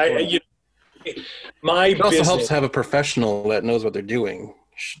 Right. It also helps to have a professional that knows what they're doing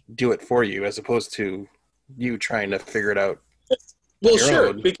do it for you, as opposed to you trying to figure it out. Well,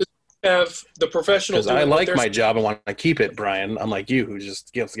 sure, because you have the professional. Because I like my job and want to keep it, Brian. Unlike you, who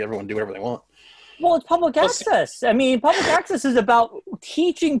just gives everyone to do whatever they want. Well, it's public access. Public access is about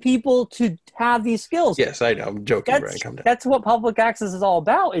teaching people to have these skills. Yes, I know. I'm joking, Brian. Calm down. That's what public access is all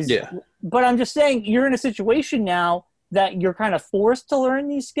about. But I'm just saying you're in a situation now that you're kind of forced to learn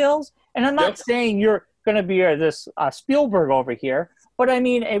these skills. And I'm not saying you're going to be this Spielberg over here, but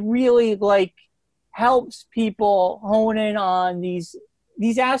it really helps people hone in on these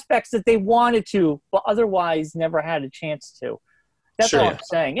aspects that they wanted to, but otherwise never had a chance to. That's all I'm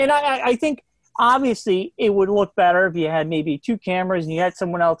saying. And I think obviously it would look better if you had maybe 2 cameras and you had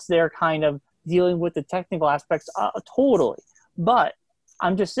someone else there kind of dealing with the technical aspects. Totally. But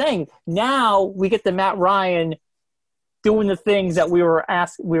I'm just saying, now we get the Matt Ryan doing the things that we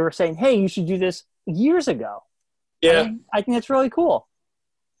were saying, hey, you should do this years ago. Yeah. I think that's really cool.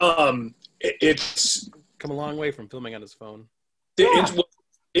 It's come a long way from filming on his phone. The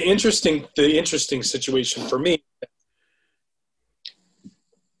interesting situation for me,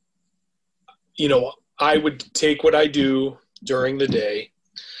 you know, I would take what I do during the day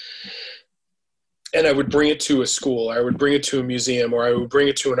and I would bring it to a school, or I would bring it to a museum, or I would bring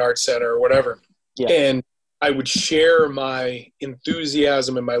it to an art center or whatever. Yeah. And I would share my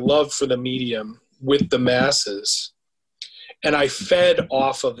enthusiasm and my love for the medium with the masses. And I fed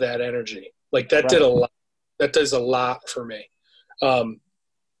off of that energy. Like that did a lot. That does a lot for me. And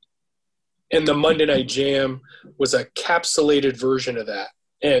the Monday Night Jam was a capsulated version of that.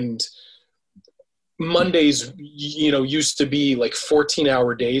 And Mondays, you know, used to be like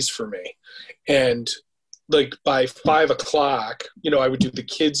 14-hour days for me. And like by 5 o'clock, you know, I would do the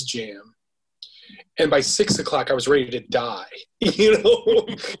kids jam. And by 6 o'clock, I was ready to die, you know?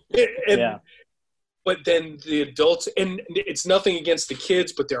 But then the adults, and it's nothing against the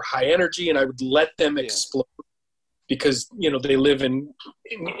kids, but they're high energy, and I would let them explode because, you know, they live in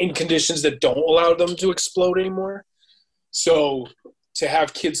conditions that don't allow them to explode anymore. So to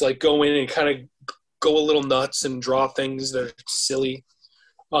have kids like go in and kind of go a little nuts and draw things that are silly.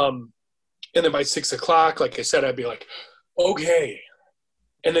 And then by 6 o'clock, like I said, I'd be like, okay.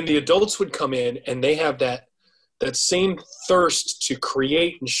 And then the adults would come in and they have that same thirst to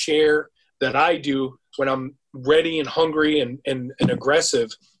create and share that I do when I'm ready and hungry and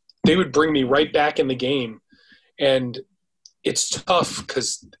aggressive. They would bring me right back in the game. And it's tough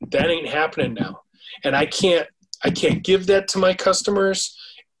because that ain't happening now. And I can't give that to my customers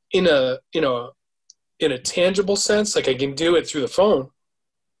in a tangible sense. Like I can do it through the phone.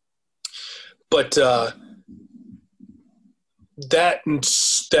 But that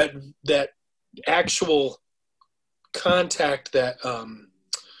actual contact, that I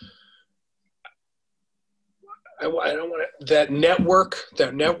don't want to, that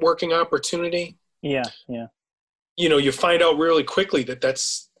networking opportunity. Yeah. You know, you find out really quickly that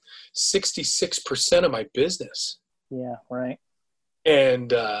that's 66% of my business. Yeah, right.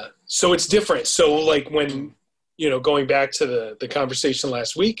 And so it's different. So like when, you know, going back to the conversation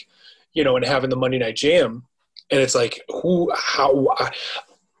last week, you know, and having the Monday Night Jam, and it's like,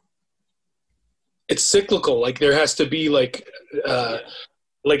 it's cyclical. Like there has to be like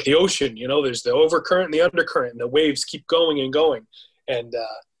the ocean, you know, there's the overcurrent and the undercurrent, and the waves keep going and going. And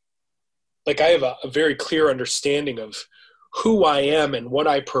like I have a very clear understanding of who I am and what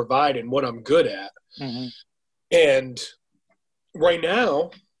I provide and what I'm good at. Mm-hmm. And right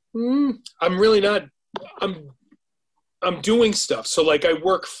now, I'm really not, I'm doing stuff. So like I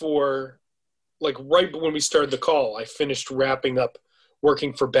work for, like right when we started the call, I finished wrapping up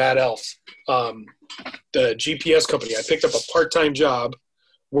working for Bad Elf, the GPS company. I picked up a part-time job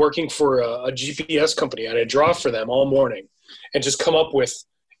working for a GPS company. I had to draw for them all morning and just come up with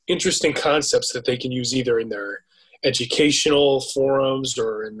interesting concepts that they can use either in their educational forums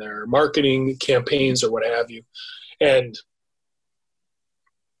or in their marketing campaigns or what have you. And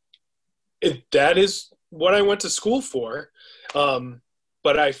that is what I went to school for.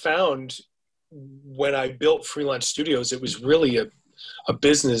 But I found when I built Freelance Studios, it was really a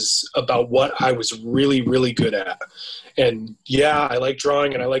business about what I was really, really good at. And yeah, I like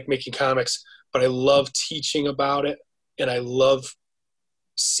drawing and I like making comics, but I love teaching about it. And I love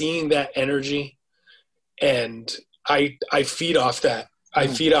seeing that energy. And I feed off that. I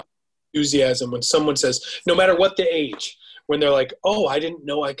feed off enthusiasm when someone says, no matter what the age, when they're like, oh, I didn't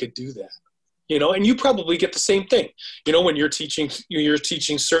know I could do that. You know, and you probably get the same thing, you know, when you're teaching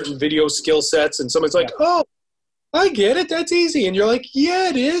certain video skill sets and someone's like, oh, I get it. That's easy. And you're like, yeah,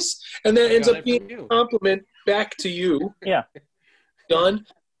 it is. And that ends up being a compliment back to you. Yeah. Done.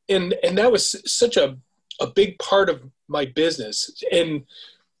 And that was such a big part of my business. And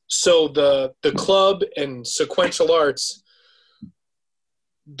so the club and Sequential Arts,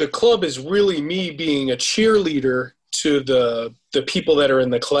 the club is really me being a cheerleader to the people that are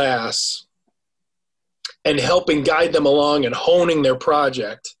in the class and helping guide them along and honing their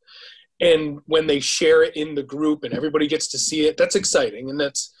project. And when they share it in the group and everybody gets to see it, that's exciting. And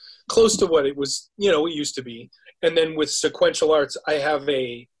that's close to what it was, you know, it used to be. And then with Sequential Arts, I have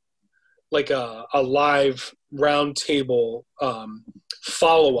a live roundtable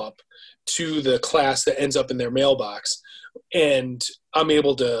follow-up to the class that ends up in their mailbox. And I'm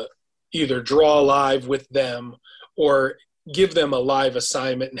able to either draw live with them or give them a live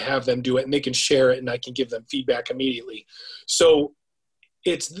assignment and have them do it, and they can share it, and I can give them feedback immediately. So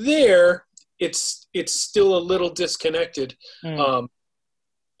it's there. It's still a little disconnected. And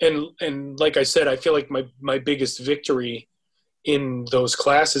like I said, I feel like my biggest victory in those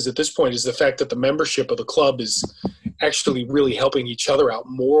classes at this point is the fact that the membership of the club is actually really helping each other out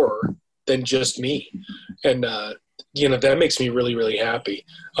more than just me. And, that makes me really, really happy.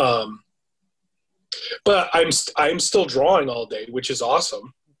 But I'm still drawing all day, which is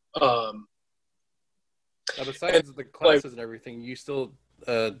awesome. Now besides the classes and everything, you still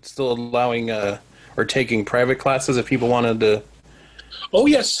allowing or taking private classes if people wanted to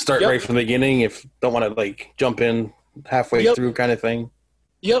start right from the beginning, if don't want to jump in halfway through kind of thing.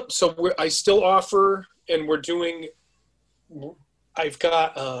 Yep. So I still offer, and we're doing. I've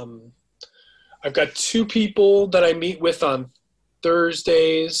got 2 people that I meet with on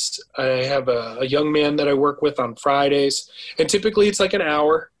Thursdays. I have a young man that I work with on Fridays, and typically it's like an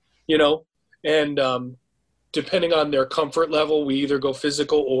hour, and depending on their comfort level, we either go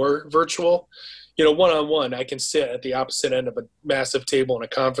physical or virtual. One-on-one, I can sit at the opposite end of a massive table in a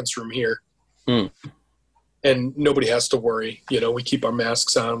conference room here. And nobody has to worry. We keep our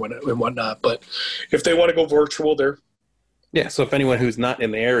masks on and whatnot. But if they want to go virtual, they're... Yeah, so if anyone who's not in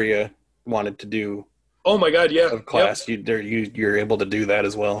the area wanted to do... Oh, my God, yeah. ...a class, you're able to do that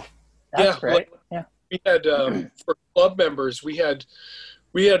as well. That's great, yeah. We had, for club members, we had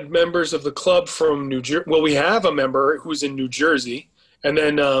members of the club from New Jersey. Well, we have a member who's in New Jersey. And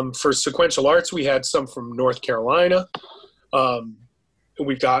then for Sequential Arts, we had some from North Carolina.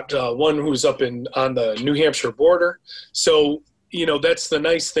 We got one who's up on the New Hampshire border. So, that's the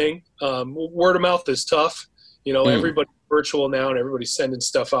nice thing. Word of mouth is tough. Everybody's virtual now and everybody's sending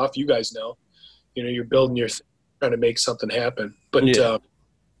stuff off. You guys know. You're building your thing, trying to make something happen. But yeah,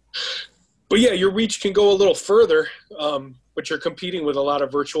 your reach can go a little further. But you're competing with a lot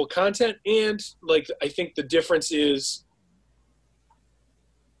of virtual content. And, I think the difference is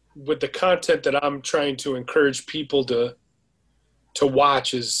with the content that I'm trying to encourage people to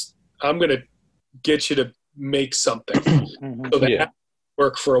watch is I'm going to get you to make something so that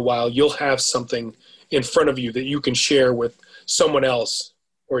work for a while. You'll have something in front of you that you can share with someone else,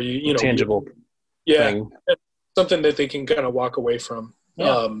 or tangible thing. Something that they can kind of walk away from.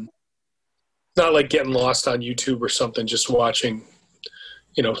 It's not like getting lost on YouTube or something, just watching,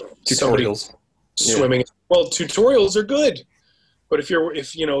 tutorials swimming. Well, tutorials are good, but if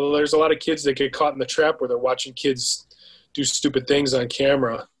there's a lot of kids that get caught in the trap where they're watching kids do stupid things on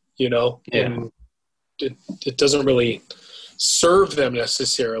camera, and it doesn't really serve them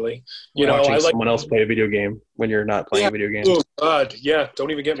necessarily. Watching someone else play a video game when you're not playing a video game. Oh God, yeah.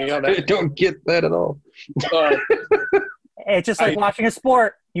 Don't even get me on that. Don't get that at all. It's just like watching a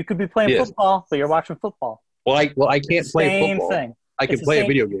sport. You could be playing football, but you're watching football. Well, I can't play football. Thing. I can play a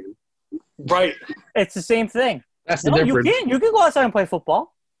video game. Right. It's the same thing. That's the difference. You can go outside and play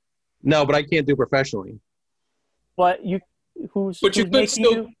football. No, but I can't do it professionally. But you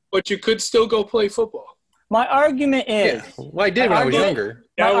could still go play football. My argument is... Yeah. Well, I did when I was younger.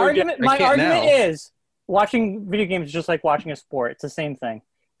 My argument is watching video games is just like watching a sport. It's the same thing.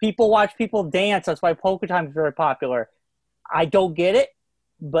 People watch people dance. That's why Polka Time is very popular. I don't get it,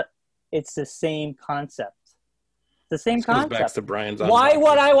 but it's the same concept. The same concept. Back to Brian's. Why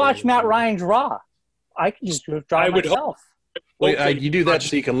would I watch Matt Ryan draw? I can just draw myself. Well, you do that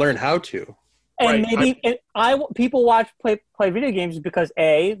so you can learn how to. And people play video games because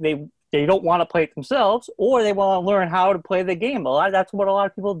they don't want to play it themselves, or they want to learn how to play the game. That's what a lot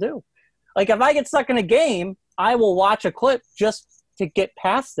of people do. Like if I get stuck in a game, I will watch a clip just to get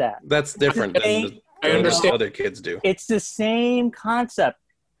past that. That's different than other kids do. It's the same concept.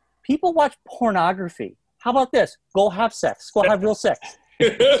 People watch pornography. How about this? Go have sex. Go have real sex.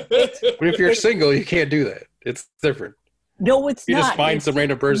 But if you're single, you can't do that. It's different. No, it's not. You just find some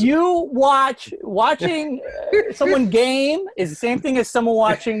random person. You watching someone game is the same thing as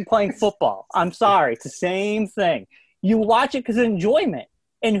someone playing football. I'm sorry. It's the same thing. You watch it because of enjoyment.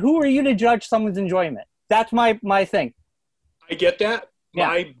 And who are you to judge someone's enjoyment? That's my thing. I get that.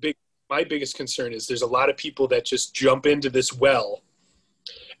 Yeah. My biggest concern is there's a lot of people that just jump into this well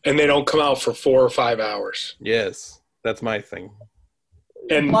and they don't come out for 4 or 5 hours. Yes, that's my thing.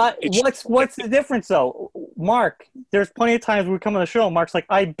 And what's the difference though? Mark, there's plenty of times we come on the show, Mark's like,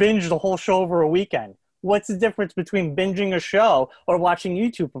 I binged the whole show over a weekend. What's the difference between binging a show or watching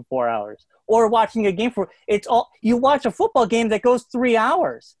YouTube for 4 hours? Or watching a game you watch a football game that goes 3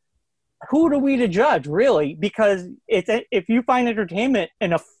 hours. Who are we to judge, really? Because if you find entertainment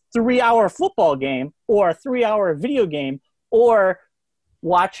in a 3-hour football game or a 3-hour video game or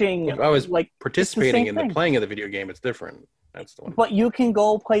watching... If I was participating in the playing of the video game, it's different. That's the one. But you can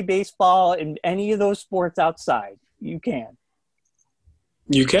go play baseball in any of those sports outside. You can.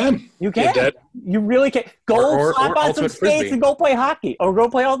 You can. You can. Yeah, You really can. Go slap on some Ultimate skates Frisbee. and go play hockey or go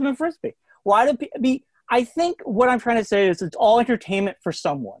play ultimate frisbee. Why do people? I think what I'm trying to say is it's all entertainment for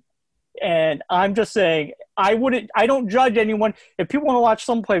someone. And I'm just saying I don't judge anyone. If people want to watch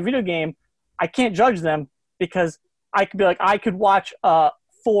someone play a video game, I can't judge them because I could be like, I could watch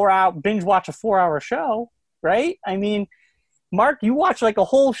binge watch a 4-hour show, right? I mean, Mark, you watch like a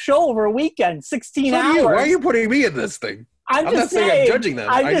whole show over a weekend, 16 hours. Why are you putting me in this thing? I'm just not saying I'm judging them.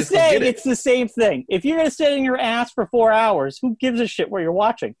 I'm I just just don't saying get it. it's the same thing. If you're going to sit in your ass for 4 hours, who gives a shit where you're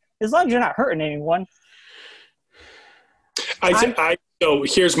watching? As long as you're not hurting anyone. So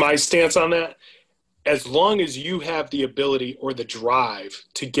here's my stance on that. As long as you have the ability or the drive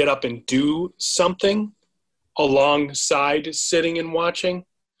to get up and do something alongside sitting and watching,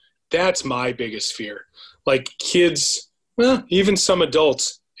 that's my biggest fear. Like kids, well, even some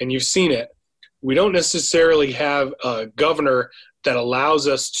adults, and you've seen it, we don't necessarily have a governor that allows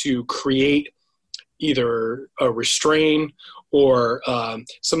us to create either a restraint or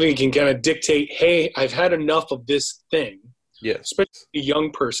something that can kind of dictate, hey, I've had enough of this thing. Yes. Especially a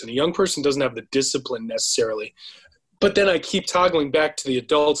young person. A young person doesn't have the discipline necessarily. But then I keep toggling back to the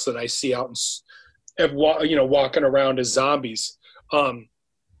adults that I see out and walking around as zombies. The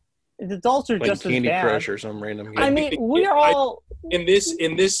adults are Like just Candy as bad. Crush or some random game. I mean, we're all in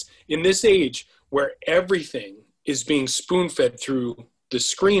this age where everything is being spoon-fed through the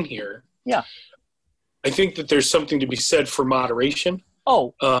screen here. Yeah. I think that there's something to be said for moderation.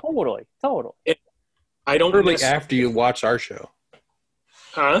 Oh, totally. I don't preferably after you watch our show.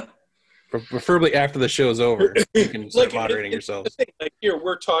 Huh? Preferably after the show's over, you can start moderating yourselves. Like here,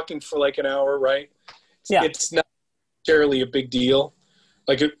 we're talking for like an hour, right? Yeah. It's not necessarily a big deal.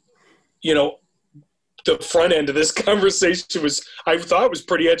 Like, the front end of this conversation I thought was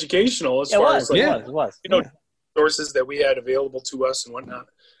pretty educational as far as like, it was. Sources that we had available to us and whatnot.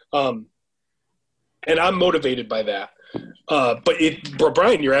 And I'm motivated by that. But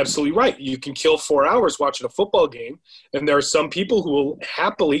Brian, you're absolutely right. You can kill 4 hours watching a football game, and there are some people who will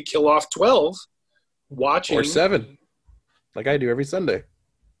happily kill off 12 watching. Or 7, like I do every Sunday.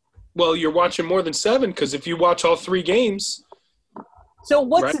 Well, you're watching more than 7 because if you watch all 3 games. So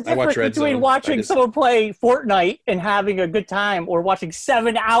what's Right. the difference between watching someone play Fortnite and having a good time or watching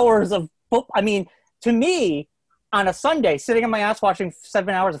 7 hours of football? I mean, to me, on a Sunday, sitting on my ass watching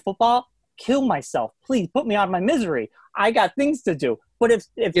 7 hours of football, kill myself. Please put me out of my misery. I got things to do. But if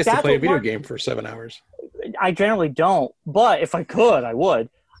He has that's to play a what video Mark, game for 7 hours. I generally don't. But if I could, I would.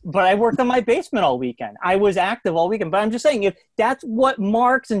 But I worked on my basement all weekend. I was active all weekend. But I'm just saying, if that's what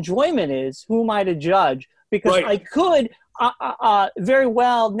Mark's enjoyment is, who am I to judge? Because Right. I could very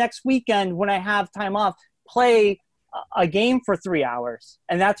well next weekend when I have time off play a game for 3 hours.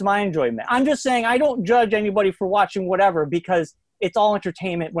 And that's my enjoyment. I'm just saying I don't judge anybody for watching whatever because it's all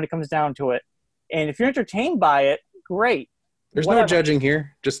entertainment when it comes down to it. And if you're entertained by it, great. There's Whatever. no judging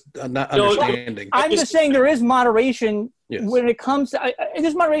here, just not No, understanding. I'm just saying there is moderation Yes. when it comes to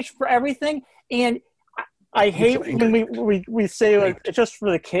there's moderation for everything. And I hate so when we say like, it's just for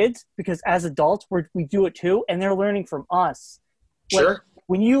the kids because as adults we do it too, and they're learning from us. Like, Sure.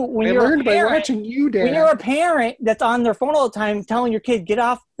 when I you're learned a by parent, watching you, Dad. when you're a parent that's on their phone all the time telling your kid get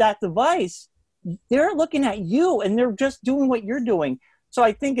off that device, they're looking at you and they're just doing what you're doing. So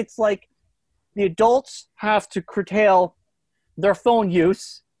I think it's like the adults have to curtail their phone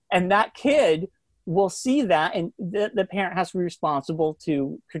use, and that kid will see that, and the parent has to be responsible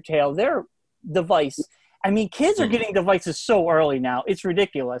to curtail their device. I mean, kids are getting devices so early now. It's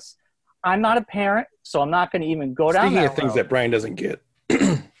ridiculous. I'm not a parent, so I'm not going to even go down that Speaking of things road. that Brian doesn't get.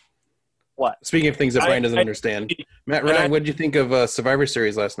 What? Speaking of things that Brian doesn't understand. Matt Ryan, what did you think of Survivor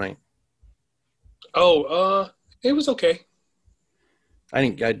Series last night? Oh, it was okay.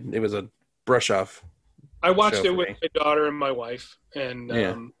 It was a brush off. I watched show it for with me. my daughter and my wife, and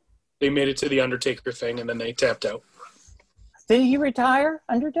Yeah. they made it to the Undertaker thing, and then they tapped out. Didn't he retire,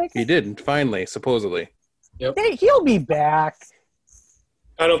 Undertaker? He did, finally, supposedly. He'll be back.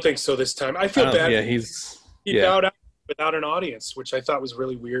 I don't think so this time. I feel bad. Yeah, He bowed out without an audience, which I thought was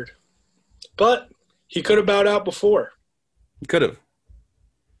really weird. But he could have bowed out before. he could have.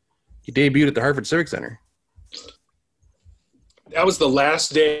 He debuted at the Hartford Civic Center. That was the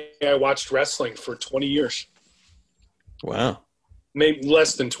last day I watched wrestling for 20 years. Wow. Maybe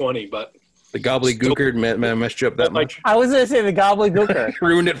less than 20, but The gobbledygooker messed you up that Like- much? I was going to say the gobbledygooker.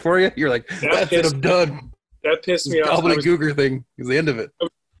 Ruined it for you? You're like, that's it, is- I'm done. that pissed This me off. gobbledygooker thing is the end of it.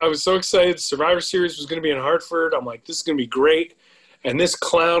 I was so excited. Survivor Series was going to be in Hartford. I'm like, this is going to be great. And this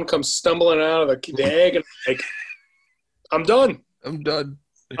clown comes stumbling out of the egg. And like, I'm done. I'm done.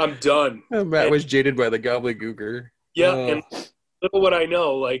 I'm done. Matt was jaded by the gobbledygooker. Yeah, and little what I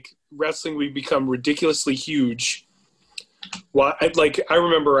know, like wrestling, we become ridiculously huge. Well, I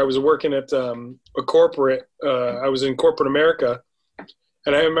remember I was working at a corporate. I was in corporate America,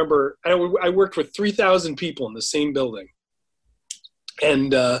 and I remember I worked with 3,000 people in the same building.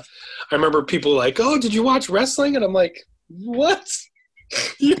 And I remember people like, "Oh, did you watch wrestling?" And I'm like, "What?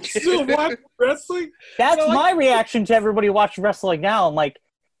 You still watch wrestling?" That's my reaction to everybody watching wrestling now. I'm like,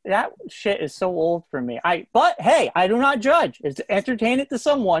 that shit is so old for me. But hey, I do not judge. It's entertain it to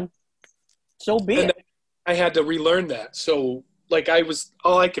someone. So be it. I had to relearn that. So like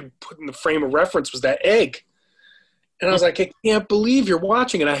all I could put in the frame of reference was that egg. And I was like, I can't believe you're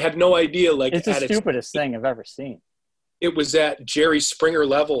watching. And I had no idea. Like, it's the stupidest thing I've ever seen. It was at Jerry Springer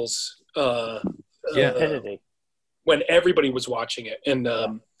levels. When everybody was watching it. And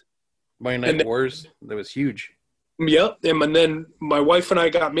Monday Night Wars, that was huge. Yep. And then my wife and I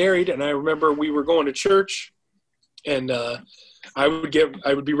got married, and I remember we were going to church, and I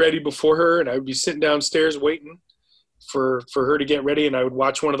would be ready before her, and I would be sitting downstairs waiting for her to get ready, and I would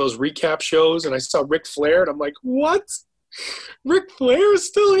watch one of those recap shows, and I saw Ric Flair, and I'm like, what? Ric Flair is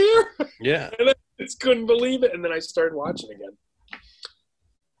still here? Yeah. And I just couldn't believe it, and then I started watching again.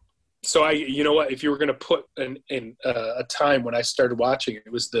 So you know what? If you were going to put in a time when I started watching,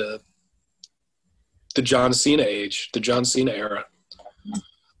 it was the John Cena age, the John Cena era,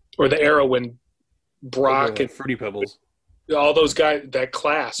 or the era when Brock and Fruity Pebbles, all those guys, that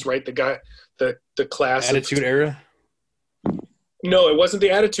class, right? The class Attitude Era. No, it wasn't the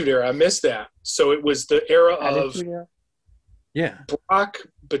Attitude Era. I missed that. So it was the era Attitude of era? Yeah, Brock,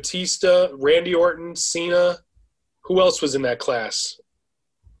 Batista, Randy Orton, Cena. Who else was in that class?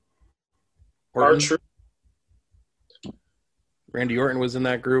 R-Truth. Randy Orton was in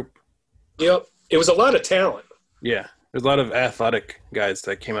that group. Yep. It was a lot of talent. Yeah. There's a lot of athletic guys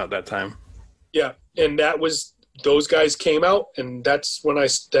that came out that time. Yeah. And those guys came out, and that's when I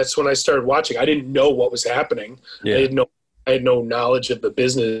started watching. I didn't know what was happening. Yeah. I had no knowledge of the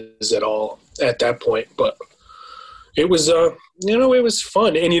business at all at that point, but it was it was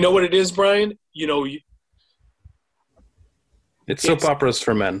fun. And you know what it is, Brian? It's soap operas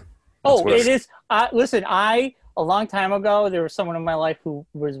for men. It is. Listen, a long time ago, there was someone in my life who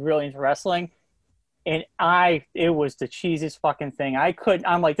was really into wrestling, and it was the cheesiest fucking thing.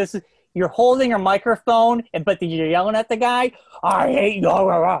 I'm like, you're holding a microphone, but you're yelling at the guy. I hate you.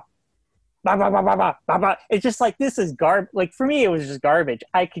 Blah, blah, blah, blah, blah, blah. It's just like, this is garbage. Like, for me, it was just garbage.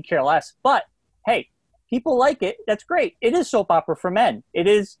 I could care less. But hey, people like it. That's great. It is soap opera for men. It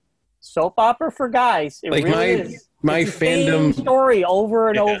is soap opera for guys. It like really is. My it's the fandom same story over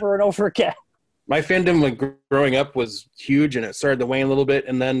and over and over again. My fandom, like, growing up was huge, and it started to wane a little bit,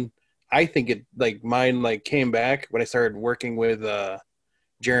 and then I think mine came back when I started working with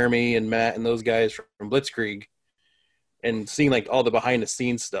Jeremy and Matt and those guys from Blitzkrieg, and seeing like all the behind the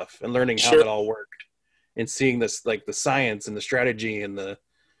scenes stuff and learning how that all worked, and seeing this, like, the science and the strategy and the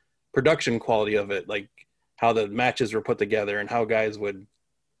production quality of it, like how the matches were put together and how guys would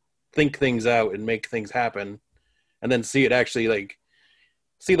think things out and make things happen, and then see it actually,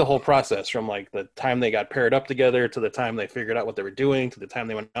 see the whole process from like the time they got paired up together to the time they figured out what they were doing to the time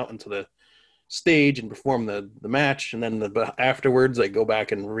they went out into the stage and performed the match, and then afterwards they go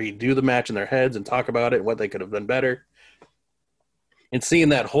back and redo the match in their heads and talk about it and what they could have done better. And seeing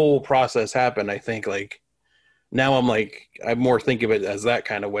that whole process happen, I think, like, now I more think of it as that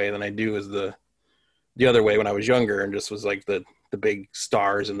kind of way than I do as the other way when I was younger and just was like the big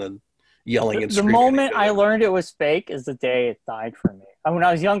stars and the yelling and screaming. The moment I learned it was fake is the day it died for me. When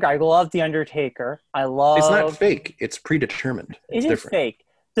I was younger, I loved The Undertaker. It's not fake. It's predetermined. It's different. Fake.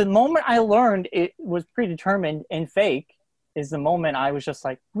 The moment I learned it was predetermined and fake is the moment I was just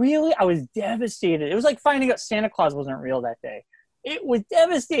like, really? I was devastated. It was like finding out Santa Claus wasn't real that day. It was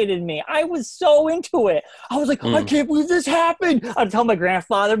devastated me. I was so into it. I was like, I can't believe this happened. I'd tell my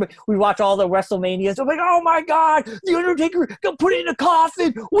grandfather, but we watch all the WrestleManias. I'm like, oh my God, The Undertaker got put in a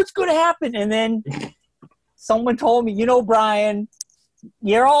coffin. What's going to happen? And then someone told me, Brian,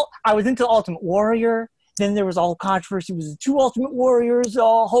 I was into Ultimate Warrior. Then there was all controversy. It was the two Ultimate Warriors,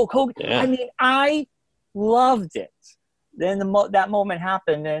 Hulk Hogan. Yeah. I mean, I loved it. Then that moment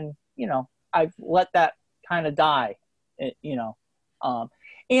happened, and, I let that kind of die,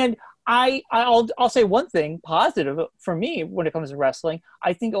 and I'll say one thing positive for me when it comes to wrestling.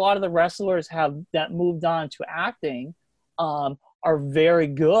 I think a lot of the wrestlers that moved on to acting are very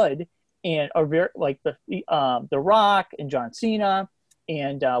good and are very, like The Rock and John Cena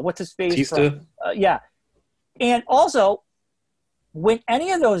and what's his face? Batista. Yeah. And also, when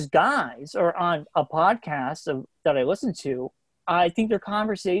any of those guys are on a podcast that I listen to, I think their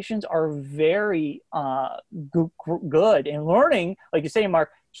conversations are very good, and learning, like you say,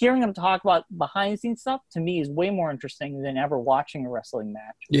 Mark, hearing them talk about behind the scenes stuff to me is way more interesting than ever watching a wrestling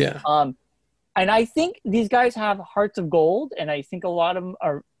match. Yeah. And I think these guys have hearts of gold, and I think a lot of them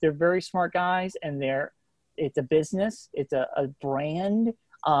they're very smart guys, and it's a business, it's a brand.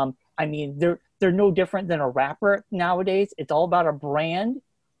 I mean, they're no different than a rapper nowadays. It's all about a brand.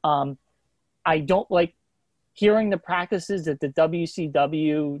 I don't like hearing the practices that the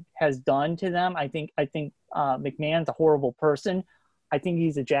WCW has done to them. I think McMahon's a horrible person. I think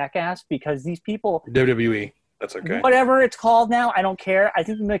he's a jackass because these people, WWE, that's okay. Whatever it's called now, I don't care. I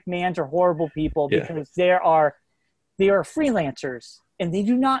think the McMahons are horrible people because they are freelancers, and they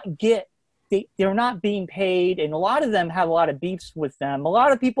do not get they're not being paid, and a lot of them have a lot of beefs with them. A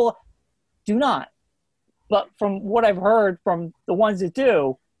lot of people do not. But from what I've heard from the ones that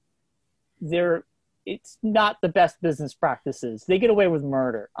do, it's not the best business practices. They get away with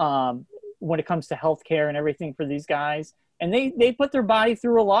murder when it comes to healthcare and everything for these guys. And they put their body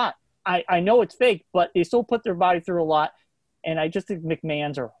through a lot. I know it's fake, but they still put their body through a lot. And I just think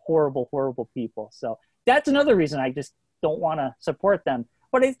McMahons are horrible, horrible people. So that's another reason I just don't want to support them.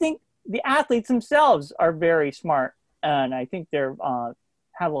 But I think the athletes themselves are very smart. And I think they're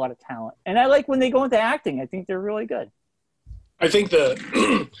have a lot of talent. And I like when they go into acting. I think they're really good. I think the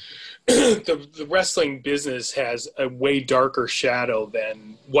wrestling business has a way darker shadow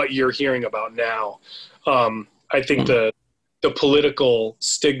than what you're hearing about now. I think the political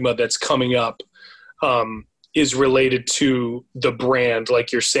stigma that's coming up is related to the brand,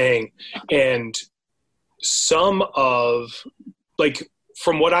 like you're saying. And some of, like,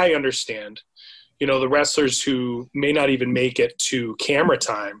 from what I understand, you know, the wrestlers who may not even make it to camera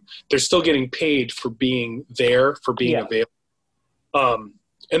time, they're still getting paid for being there, for being available.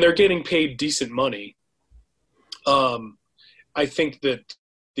 And they're getting paid decent money. I think that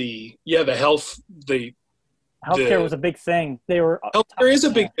the healthcare was a big thing. Healthcare is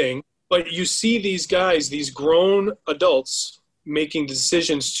a big thing, but you see these guys, these grown adults, making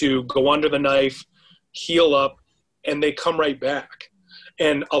decisions to go under the knife, heal up, and they come right back.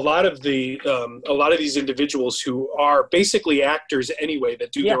 And a lot of these individuals who are basically actors anyway,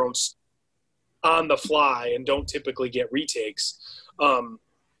 that do their own on the fly and don't typically get retakes.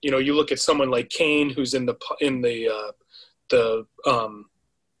 You know, you look at someone like Kane, who's he's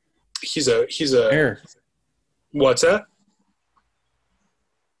a mayor. What's that?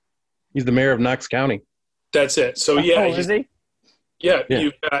 He's the mayor of Knox County. That's it. So yeah, is he? Yeah,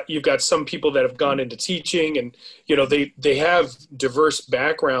 you've got some people that have gone into teaching, and you know they have diverse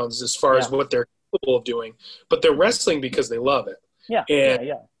backgrounds as far as what they're capable of doing, but they're wrestling because they love it.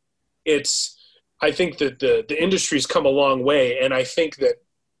 It's, I think that the industry's come a long way, and I think that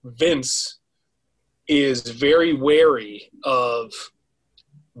Vince is very wary of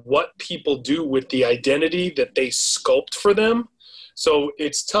what people do with the identity that they sculpt for them. So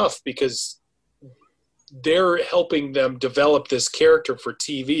it's tough because they're helping them develop this character for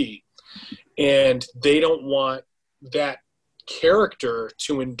TV, and they don't want that character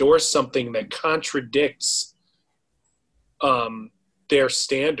to endorse something that contradicts their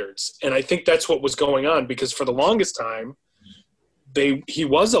standards. And I think that's what was going on, because for the longest time he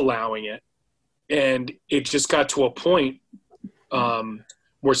was allowing it, and it just got to a point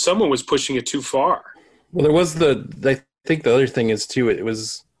where someone was pushing it too far. Well, there was I think the other thing is too, it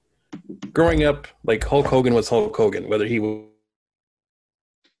was growing up, like Hulk Hogan was Hulk Hogan, whether he was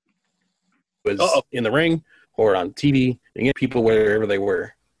in the ring or on TV, and people wherever they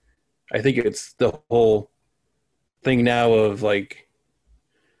were. I think it's the whole thing now of like,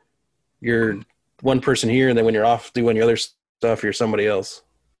 you're one person here, and then when you're off doing your other stuff, you're somebody else.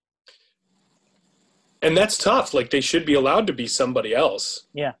 And that's tough. Like, they should be allowed to be somebody else.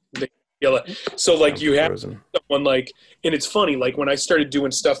 Yeah. So like you have someone like, and it's funny, like when I started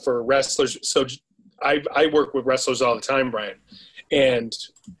doing stuff for wrestlers, so I work with wrestlers all the time, Brian. And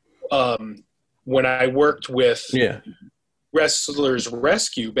when I worked with Wrestlers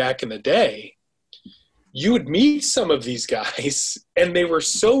Rescue back in the day, you would meet some of these guys, and they were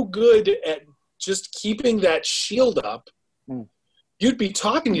so good at just keeping that shield up. You'd be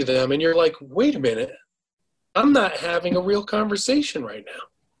talking to them, and you're like, wait a minute, I'm not having a real conversation right now.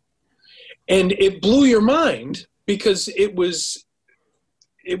 And it blew your mind, because it was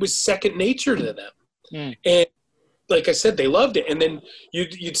second nature to them. And like I said, they loved it. And then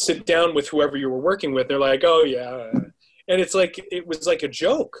you'd sit down with whoever you were working with. They're like, oh yeah. And it's like, it was like a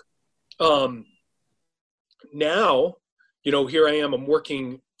joke. Now, you know, here I am, I'm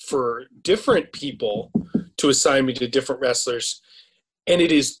working for different people to assign me to different wrestlers, and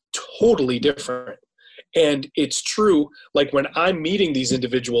it is totally different. And it's true, like when I'm meeting these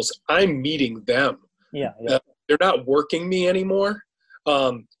individuals, I'm meeting them. Yeah. They're not working me anymore.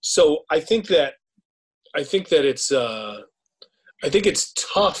 So I think that it's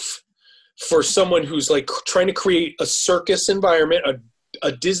tough for someone who's like trying to create a circus environment,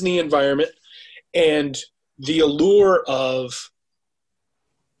 a Disney environment, and the allure of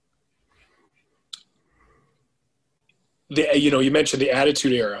you mentioned the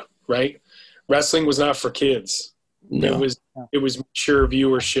Attitude Era, right? Wrestling was not for kids. No. It was mature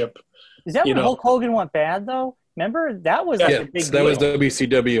viewership. Is that when Hulk Hogan went bad though? Remember that was like a big that deal. was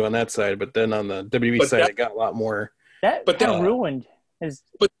WCW on that side, but then on the WWE side, it got a lot more. That ruined his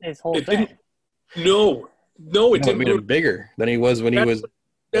whole thing. No, it didn't. Made him bigger than he was when he was.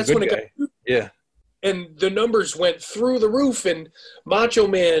 That's when it got. Yeah. And the numbers went through the roof, and Macho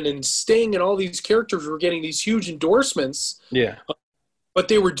Man and Sting and all these characters were getting these huge endorsements. Yeah. But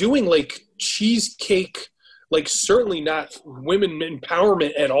they were doing like cheesecake, like certainly not women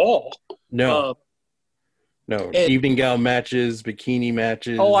empowerment at all. No. Evening gown matches, bikini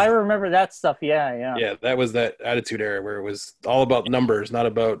matches. Oh, I remember that stuff. Yeah. Yeah, that was that Attitude Era where it was all about numbers, not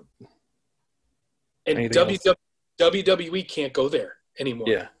about. And WWE can't go there anymore.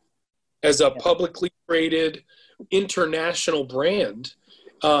 Yeah. As a publicly traded international brand,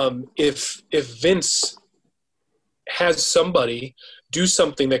 if Vince has somebody do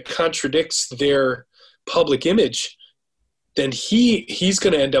something that contradicts their public image, then he's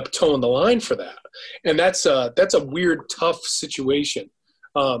going to end up towing the line for that. And that's a weird, tough situation.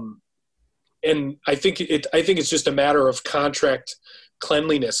 And I think it's just a matter of contract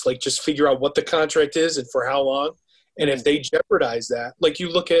cleanliness. Like, just figure out what the contract is and for how long. And if they jeopardize that, like you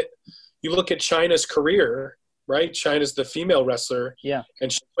look at Chyna's career, right? Chyna's the female wrestler. Yeah.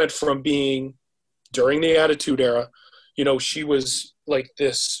 And she went from being, during the Attitude Era, she was like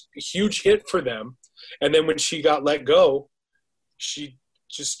this huge hit for them. And then when she got let go, she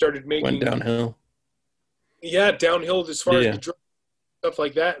just started went downhill. Yeah, downhill as far as the drug, stuff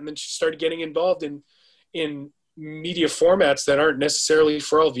like that. And then she started getting involved in media formats that aren't necessarily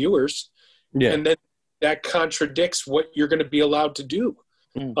for all viewers. Yeah. And then that contradicts what you're going to be allowed to do.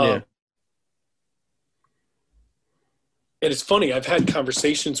 And it's funny, I've had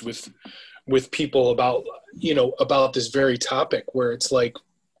conversations with people about this very topic, where it's like,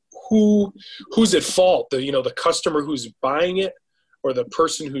 who's at fault? The customer who's buying it, or the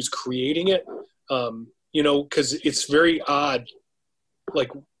person who's creating it? Because it's very odd.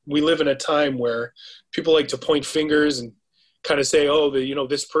 Like, we live in a time where people like to point fingers and kind of say, oh,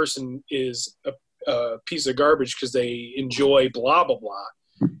 this person is a piece of garbage because they enjoy blah, blah, blah.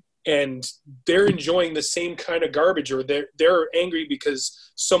 And they're enjoying the same kind of garbage, or they're angry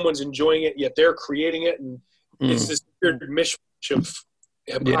because someone's enjoying it, yet they're creating it. And it's this weird mishmash of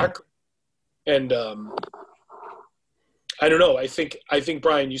hypocrisy. Yeah. And I don't know. I think,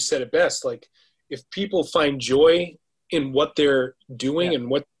 Brian, you said it best. Like, if people find joy in what they're doing and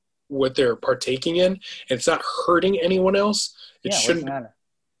what they're partaking in, and it's not hurting anyone else, it shouldn't matter.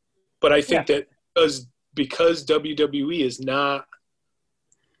 But I think that because WWE is not,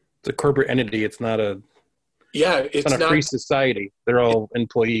 it's a corporate entity. It's not a. Yeah, it's not a free society. They're all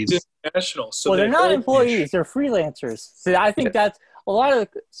employees. International. So they're not employees. They're freelancers. So I think that's a lot of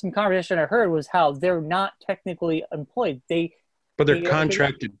some conversation I heard was how they're not technically employed. But they're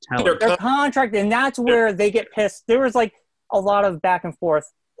contracted talent. They're contracted, and that's where they get pissed. There was like a lot of back and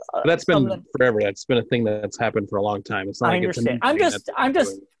forth. That's been forever. That's been a thing that's happened for a long time. It's not I like understand. I'm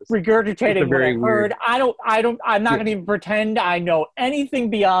just regurgitating what I heard. I'm not going to even pretend I know anything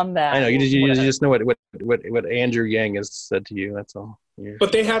beyond that. I know you just know what Andrew Yang has said to you. That's all.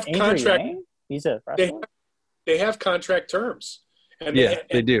 But they have contract. He's a wrestler. They have contract terms, and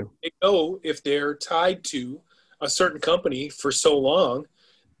they do. They know if they're tied to a certain company for so long,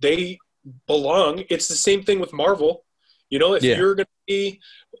 they belong. It's the same thing with Marvel. If you're going to be,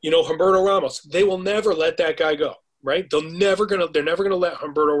 Humberto Ramos, they will never let that guy go, right? They're never going to let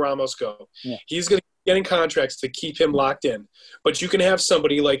Humberto Ramos go. Yeah. He's going to be getting contracts to keep him locked in. But you can have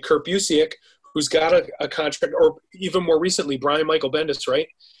somebody like Kurt Busiek, who's got a contract, or even more recently, Brian Michael Bendis, right?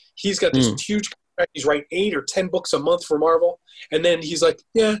 He's got this huge contract. He's writing 8 or 10 books a month for Marvel. And then he's like,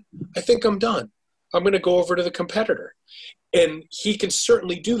 yeah, I think I'm done. I'm going to go over to the competitor. And he can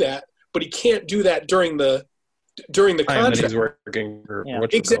certainly do that, but he can't do that during the contract. He's working for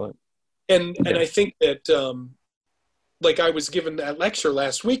exactly. And I think that like I was given that lecture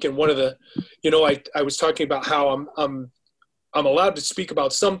last week, and one of the I was talking about how I'm allowed to speak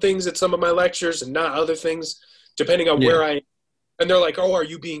about some things at some of my lectures and not other things, depending on where I am. And they're like, oh, are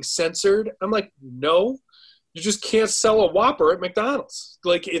you being censored? I'm like, no. You just can't sell a Whopper at McDonald's.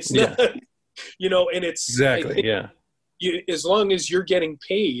 Like, it's not, and it's exactly, as long as you're getting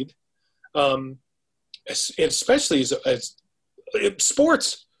paid, especially as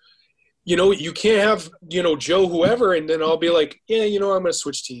sports, you can't have, Joe whoever, and then I'll be like, I'm going to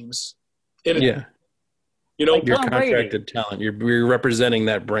switch teams. And like you're Tom contracted Brady. talent. You're representing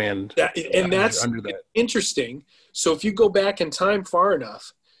that brand. That's under that. interesting. So if you go back in time far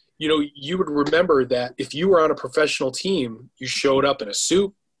enough, you would remember that if you were on a professional team, you showed up in a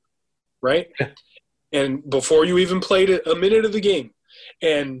suit, right? And before you even played a minute of the game.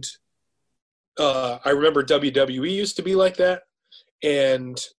 And I remember WWE used to be like that.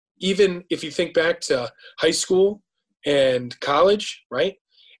 And even if you think back to high school and college, right?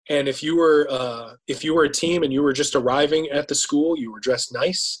 And if you were a team and you were just arriving at the school, you were dressed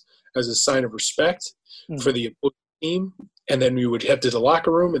nice as a sign of respect for the opposing team, and then you would head to the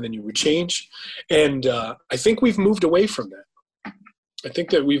locker room, and then you would change. And I think we've moved away from that. I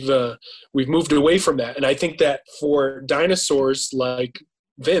think that we've moved away from that, and I think that for dinosaurs like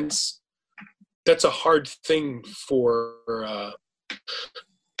Vince, that's a hard thing for. I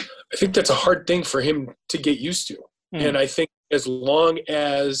think that's a hard thing for him to get used to, and I think as long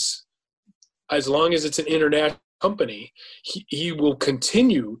as it's an international company, he will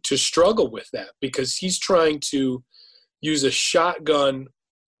continue to struggle with that because he's trying to use a shotgun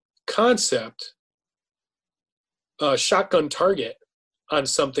concept, a shotgun target on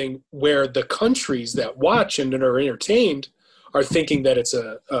something where the countries that watch and that are entertained are thinking that it's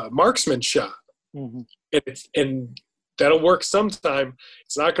a marksman shot. Mm-hmm. And that'll work sometime.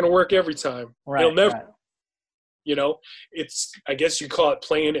 It's not going to work every time. Right, It'll never. right. It's, I guess you call it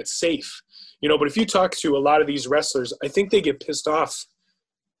playing it safe. But if you talk to a lot of these wrestlers, I think they get pissed off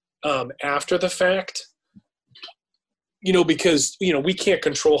after the fact. Because we can't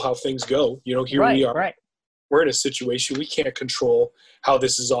control how things go. Here we are. Right. We're in a situation we can't control how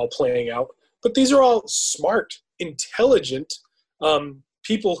this is all playing out. But these are all smart, intelligent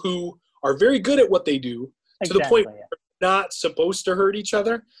people who are very good at what they do to the point where they're not supposed to hurt each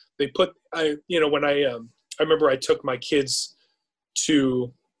other. They put when I remember I took my kids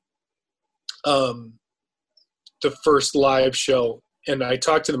to the first live show, and I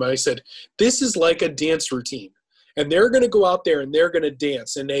talked to them and I said, this is like a dance routine. And they're going to go out there and they're going to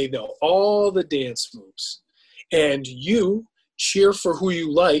dance, and they know all the dance moves. And you cheer for who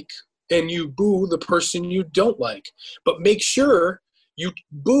you like, and you boo the person you don't like. But make sure you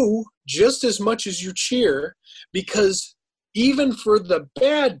boo just as much as you cheer, because even for the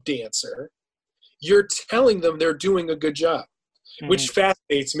bad dancer, you're telling them they're doing a good job, which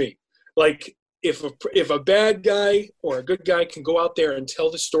fascinates me. Like, if a bad guy or a good guy can go out there and tell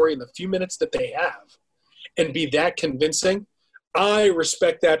the story in the few minutes that they have and be that convincing, I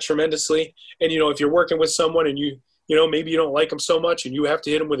respect that tremendously. And, if you're working with someone and maybe you don't like them so much and you have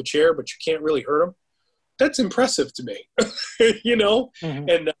to hit them with a chair, but you can't really hurt them, that's impressive to me,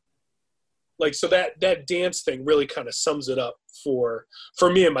 And so that dance thing really kind of sums it up for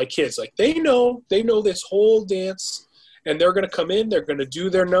me and my kids. Like, they know this whole dance, and they're going to come in, they're going to do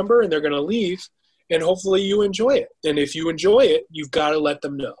their number, and they're going to leave, and hopefully you enjoy it. And if you enjoy it, you've got to let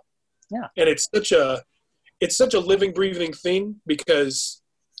them know. Yeah. And it's such a living, breathing thing, because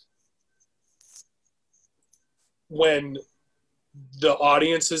when the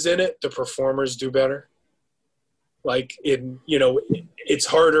audience is in it, the performers do better. Like, it's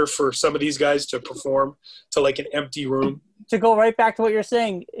harder for some of these guys to perform to like an empty room. To go right back to what you're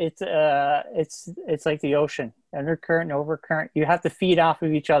saying, it's like the ocean, undercurrent and overcurrent. You have to feed off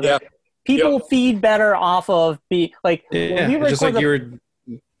of each other. Yeah. People feed better off of it's like you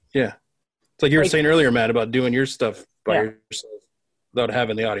were saying earlier, Matt, about doing your stuff by yourself without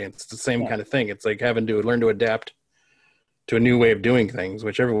having the audience. It's the same kind of thing. It's like having to learn to adapt to a new way of doing things,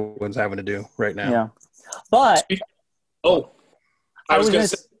 which everyone's having to do right now. Yeah. But I was going to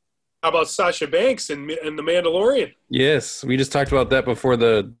say, how about Sasha Banks and The Mandalorian? Yes, we just talked about that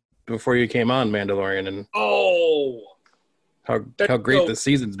before you came on, Mandalorian, and how great this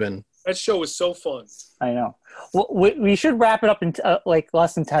season's been. That show was so fun. I know. Well, we should wrap it up in like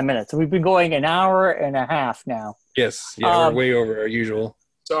less than 10 minutes. We've been going an hour and a half now. Yes, we're way over our usual.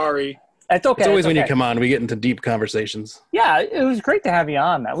 Sorry. It's okay. It's always when you come on, we get into deep conversations. Yeah, it was great to have you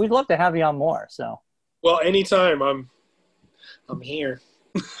on, Matt. We'd love to have you on more. So. Well, anytime I'm here.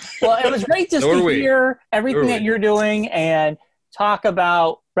 Well, it was great just to hear everything that you're doing and talk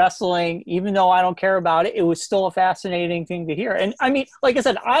about wrestling. Even though I don't care about it, it was still a fascinating thing to hear. And I mean, like I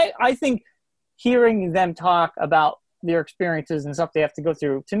said, I think hearing them talk about their experiences and stuff they have to go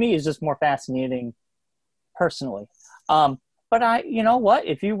through, to me, is just more fascinating personally. But you know what?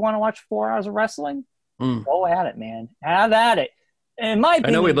 If you want to watch 4 hours of wrestling, Go at it, man. Have at it. In my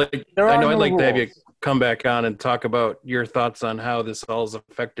opinion, I'd like to have you come back on and talk about your thoughts on how this all has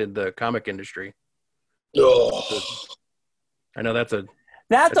affected the comic industry. Oh. I know let's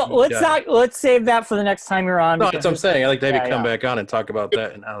save that for the next time you're on. No, that's what I'm saying. I'd like to have you come back on and talk about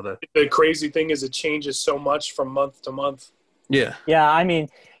that and how the crazy thing is it changes so much from month to month. Yeah. Yeah, I mean,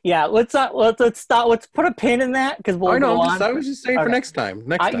 yeah. Let's stop. Let's put a pin in that because we'll go on. I was just saying for next time.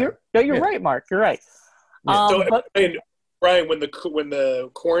 You're right, Mark. You're right. Yeah. Brian, when the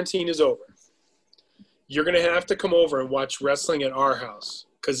quarantine is over, you're gonna have to come over and watch wrestling at our house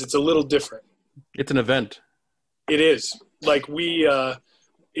because it's a little different. It's an event. It is like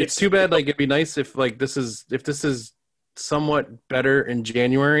It's too bad. Like it'd be nice if this is somewhat better in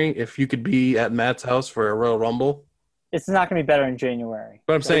January. If you could be at Matt's house for a Royal Rumble. It's not going to be better in January.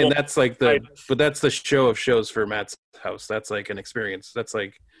 But I'm saying that's the show of shows for Matt's house. That's like an experience. That's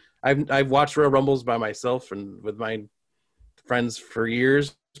like I've watched Royal Rumbles by myself and with my friends for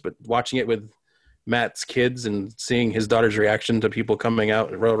years, but watching it with Matt's kids and seeing his daughter's reaction to people coming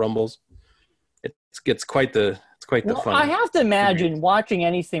out at Royal Rumbles, it's quite the fun. I have to imagine watching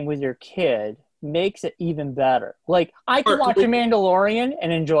anything with your kid makes it even better. Like I could watch The Mandalorian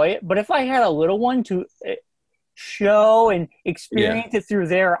and enjoy it, but if I had a little one to show and experience it through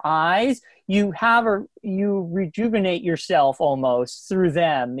their eyes, you rejuvenate yourself almost through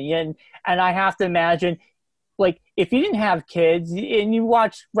them. And I have to imagine, like, if you didn't have kids and you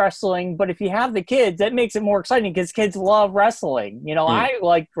watch wrestling, but if you have the kids, that makes it more exciting because kids love wrestling. You know, I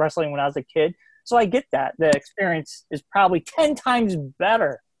liked wrestling when I was a kid, so I get that. The experience is probably 10 times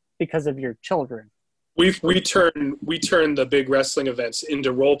better because of your children. We turn the big wrestling events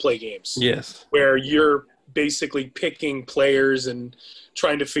into role play games. Yes, where you're basically picking players and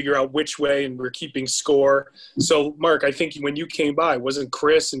trying to figure out which way, and we're keeping score. So, Mark, I think when you came by, wasn't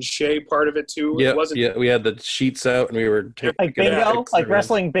Chris and Shay part of it too? Yeah, we had the sheets out and we were like bingo, like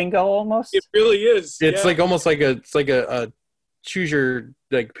wrestling bingo almost. It really is. It's like almost like a choose your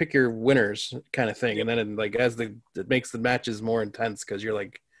pick your winners kind of thing, and then it makes the matches more intense because you're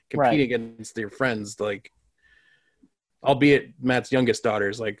like competing against your friends, like. Albeit Matt's youngest daughter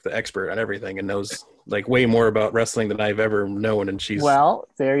is like the expert on everything and knows like way more about wrestling than I've ever known, and she's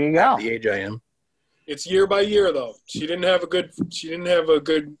there you go. The age I am. It's year by year though. She didn't have a good.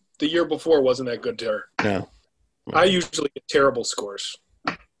 The year before wasn't that good to her. No. I usually get terrible scores.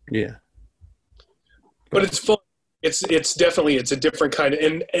 Yeah. But it's fun. It's definitely a different kind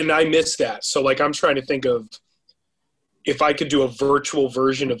of and I miss that. So like I'm trying to think of if I could do a virtual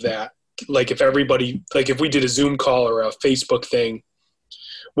version of that. Like if we did a Zoom call or a Facebook thing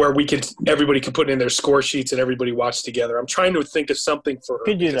where everybody could put in their score sheets and everybody watched together. I'm trying to think of something for her.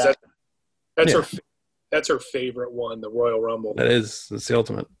 Could do that. That's her favorite one, the Royal Rumble. That's the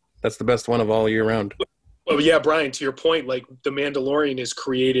ultimate. That's the best one of all year round. Well, yeah, Brian, to your point, like The Mandalorian has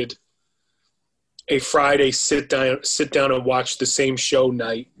created a Friday sit down and watch the same show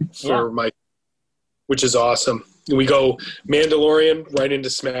night which is awesome. We go Mandalorian right into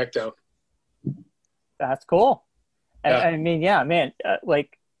SmackDown. That's cool. I mean, yeah, man,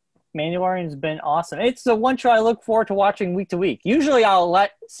 like Mandalorian's been awesome. It's the one show I look forward to watching week to week. Usually I'll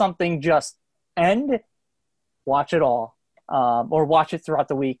let something just end, watch it all, or watch it throughout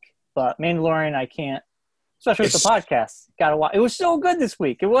the week. But Mandalorian, I can't, especially with the podcast. Gotta watch. It was so good this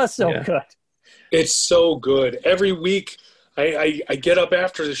week. It was so good. It's so good. Every week I get up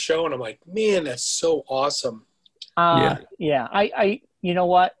after the show and I'm like, man, that's so awesome. Yeah. I you know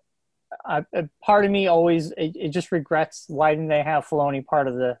what? Part of me always it just regrets why didn't they have Filoni part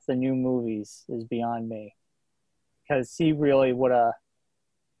of the new movies is beyond me, because he really would have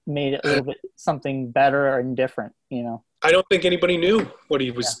made it a little bit something better and different. You know, I don't think anybody knew what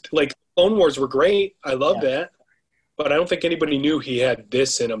he was like. Clone Wars were great. I love that, but I don't think anybody knew he had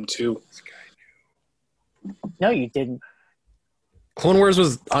this in him too. No, you didn't. Clone Wars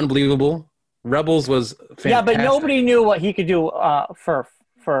was unbelievable. Rebels was fantastic. Yeah, but nobody knew what he could do for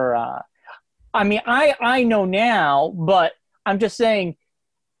I mean, I know now, but I'm just saying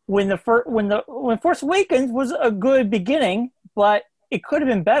when Force Awakens was a good beginning, but it could have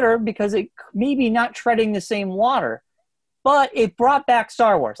been better because it maybe not treading the same water. But it brought back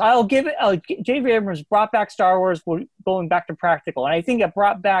Star Wars. I'll give it. J.J. Abrams brought back Star Wars, going back to practical, and I think it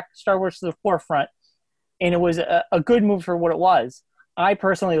brought back Star Wars to the forefront, and it was a good move for what it was. I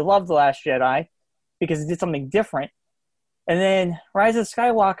personally loved The Last Jedi because it did something different. And then Rise of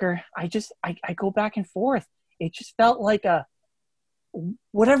Skywalker, I go back and forth. It just felt like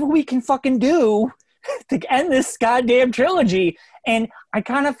whatever we can fucking do to end this goddamn trilogy. And I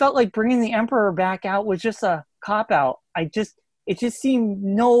kind of felt like bringing the Emperor back out was just a cop-out. It just seemed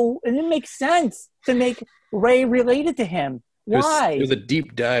it didn't make sense to make Rey related to him. Why? It was a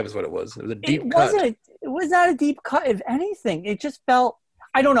deep dive is what it was. It was a deep cut. It was not a deep cut, if anything. It just felt,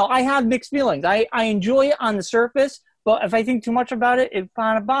 I don't know. I have mixed feelings. I enjoy it on the surface, but if I think too much about it, it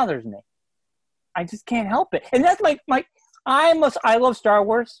kind of bothers me. I just can't help it. And that's I love Star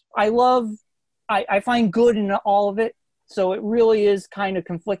Wars. I find good in all of it. So it really is kind of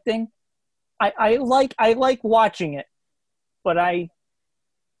conflicting. I like watching it, but I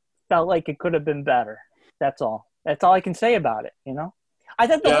felt like it could have been better. That's all. That's all I can say about it, you know? I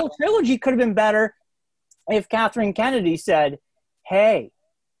thought the whole trilogy could have been better if Kathleen Kennedy said, hey,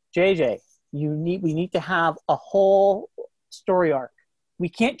 JJ, we need to have a whole story arc. We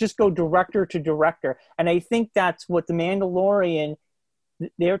can't just go director to director. And I think that's what The Mandalorian,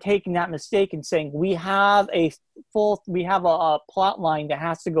 they're taking that mistake and saying, we have a plot line that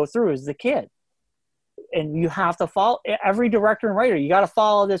has to go through as the kid. And you have to follow every director and writer. You got to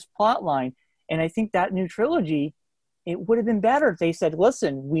follow this plot line. And I think that new trilogy, it would have been better if they said,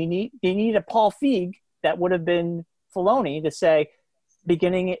 listen, they need a Paul Feig that would have been Filoni to say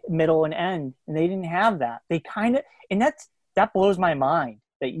beginning, middle, and end. And they didn't have that. And that blows my mind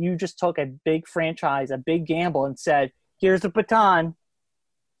that you just took a big franchise, a big gamble, and said, here's the baton.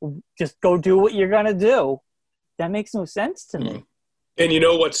 Just go do what you're going to do. That makes no sense to me. And you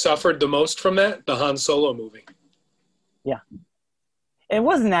know what suffered the most from that? The Han Solo movie. Yeah. It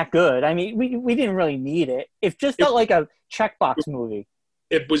wasn't that good. I mean, we didn't really need it. It just felt like a checkbox movie.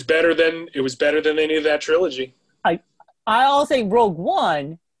 It was better than any of that trilogy. I'll say Rogue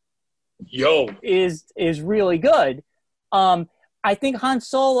One is really good. I think Han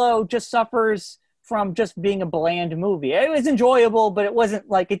Solo just suffers from just being a bland movie. It was enjoyable, but it wasn't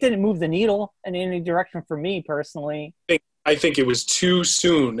like, it didn't move the needle in any direction for me personally. I think it was too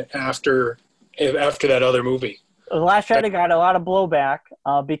soon after that other movie. The Last Jedi got a lot of blowback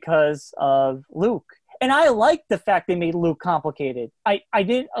because of Luke. And I like the fact they made Luke complicated. I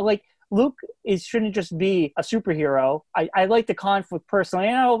didn't like Luke shouldn't just be a superhero. I like the conflict personally.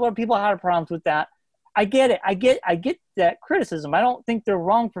 I know a lot of people had problems with that. I get it. I get that criticism. I don't think they're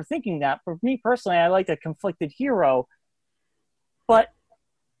wrong for thinking that. For me personally, I like a conflicted hero. But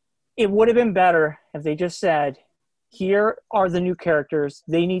it would have been better if they just said, here are the new characters.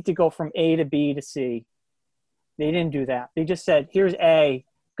 They need to go from A to B to C. They didn't do that. They just said, here's A.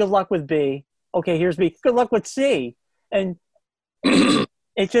 Good luck with B. Okay, here's B. Good luck with C. And that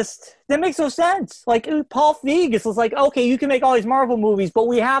makes no sense. Like, Paul Feig is like, okay, you can make all these Marvel movies, but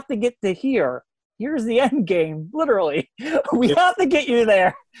we have to get to here. Here's the end game, literally. We have to get you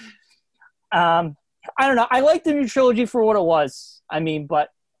there. I don't know. I like the new trilogy for what it was. I mean, but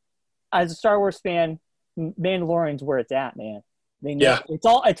as a Star Wars fan, Mandalorian's where it's at, man.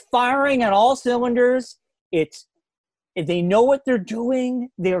 It's firing on all cylinders. They know what they're doing.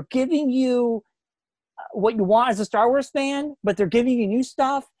 They're giving you what you want as a Star Wars fan, but they're giving you new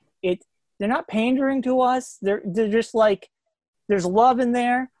stuff. They're not pandering to us. They're just like, there's love in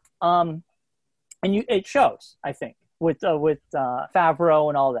there. And it shows, I think, with Favreau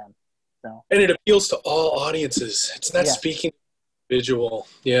and all them. So. And it appeals to all audiences. It's not speaking individual.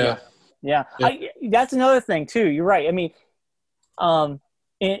 Yeah. That's another thing too. You're right. I mean, and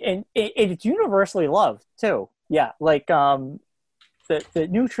it's universally loved too. Yeah, like the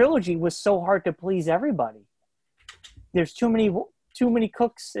new trilogy was so hard to please everybody. There's too many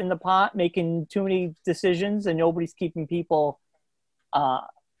cooks in the pot making too many decisions, and nobody's keeping people,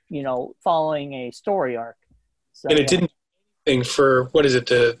 following a story arc. So, and it didn't do anything for what is it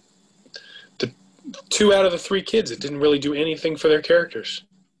the 2 out of the 3 kids. It didn't really do anything for their characters.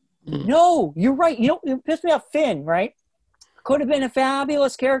 No, you're right. It pissed me off. Finn, right? Could have been a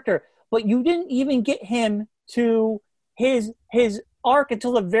fabulous character, but you didn't even get him to his arc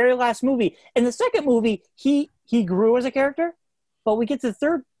until the very last movie. In the second movie, he grew as a character, but we get to the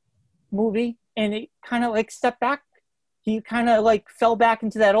third movie and it kind of like stepped back. He kind of like fell back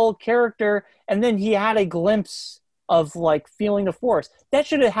into that old character, and then he had a glimpse of like feeling the Force. That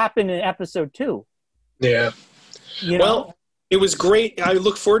should have happened in episode 2. Yeah. Well, it was great. I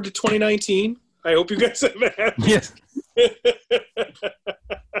look forward to 2019. I hope you guys have that. Yes.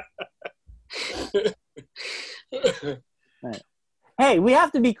 Right. Hey, we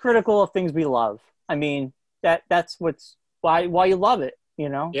have to be critical of things we love. I mean, that's why you love it.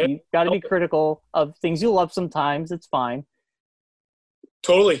 Yeah. You got to be critical of things you love. Sometimes it's fine.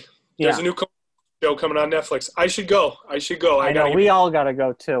 Totally. There's a new show coming on Netflix. I should go. I know. We all got to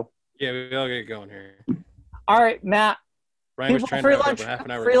go too. Yeah, we all get going here. All right, Matt. Ryan was trying to for half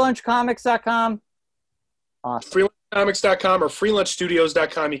an hour. Freelunchcomics.com. Awesome. Freelunchcomics.com or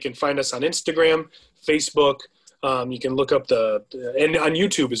freelunchstudios.com. You can find us on Instagram, Facebook, You can look up and on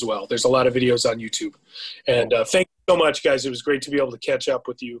YouTube as well. There's a lot of videos on YouTube. And thank you so much, guys. It was great to be able to catch up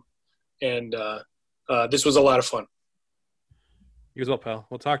with you. And this was a lot of fun. You as well, pal.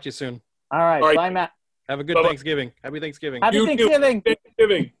 We'll talk to you soon. All right. Bye, Matt. Have a good Thanksgiving. Happy Thanksgiving. Happy Thanksgiving.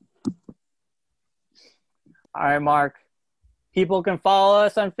 Thanksgiving. All right, Mark. People can follow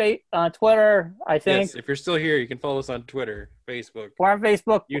us on Twitter, I think. Yes, if you're still here, you can follow us on Twitter, Facebook. We're on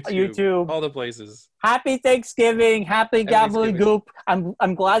Facebook, YouTube. All the places. Happy Thanksgiving. Happy Gobbledygook.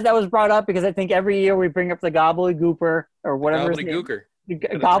 I'm glad that was brought up because I think every year we bring up the Gobbledygooper or whatever.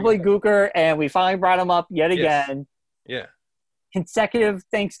 Gobbledygooker, and we finally brought him up yet again. Yeah. Consecutive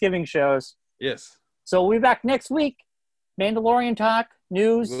Thanksgiving shows. Yes. So we'll be back next week. Mandalorian talk,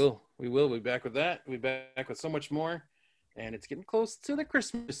 news. We will. We'll be back with that. We'll be back with so much more. And it's getting close to the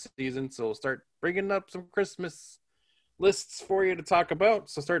Christmas season, so we'll start bringing up some Christmas lists for you to talk about.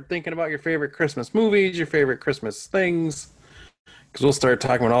 So start thinking about your favorite Christmas movies, your favorite Christmas things, because we'll start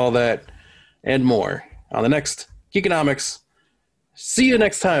talking about all that and more on the next Geekonomics. See you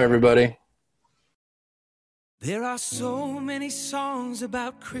next time, everybody. There are so many songs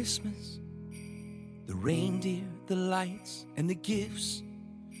about Christmas. The reindeer, the lights, and the gifts.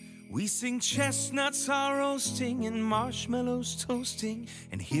 We sing chestnuts are roasting and marshmallows toasting,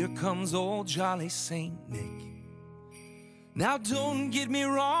 and here comes old jolly Saint Nick. Now don't get me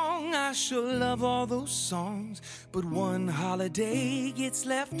wrong, I sure love all those songs, but one holiday gets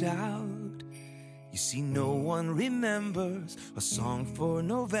left out. You see, no one remembers a song for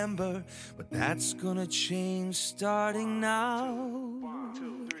November, but that's gonna change starting now. 1,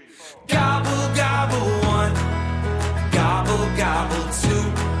 2, 3, 4. Gobble, gobble, 1. Gobble, gobble,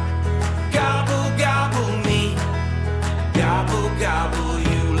 2. Gobble, gobble me, gobble, gobble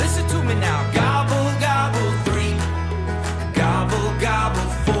you. Listen to me now. Gobble, gobble 3, gobble, gobble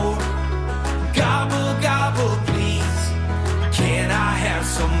 4. Gobble, gobble please, can I have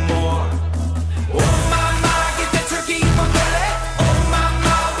some more? Oh my, my, get that turkey in my belly. Oh my,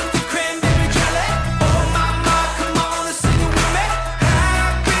 my, with the cranberry jelly. Oh my, my, come on and sing it with me.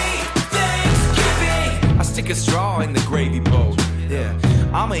 Happy Thanksgiving. I stick a straw in the gravy bowl, yeah.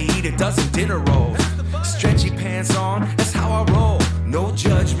 I'ma eat a dozen dinner rolls. Stretchy pants on, that's how I roll. No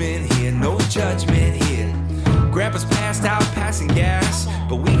judgment here, no judgment here. Grandpa's passed out, passing gas,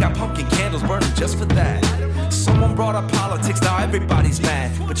 but we got pumpkin candles burning just for that. Someone brought up politics, now everybody's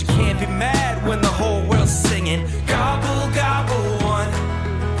mad. But you can't be mad when the whole world's singing. Gobble, gobble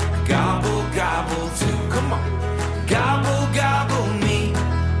 1, gobble, gobble 2.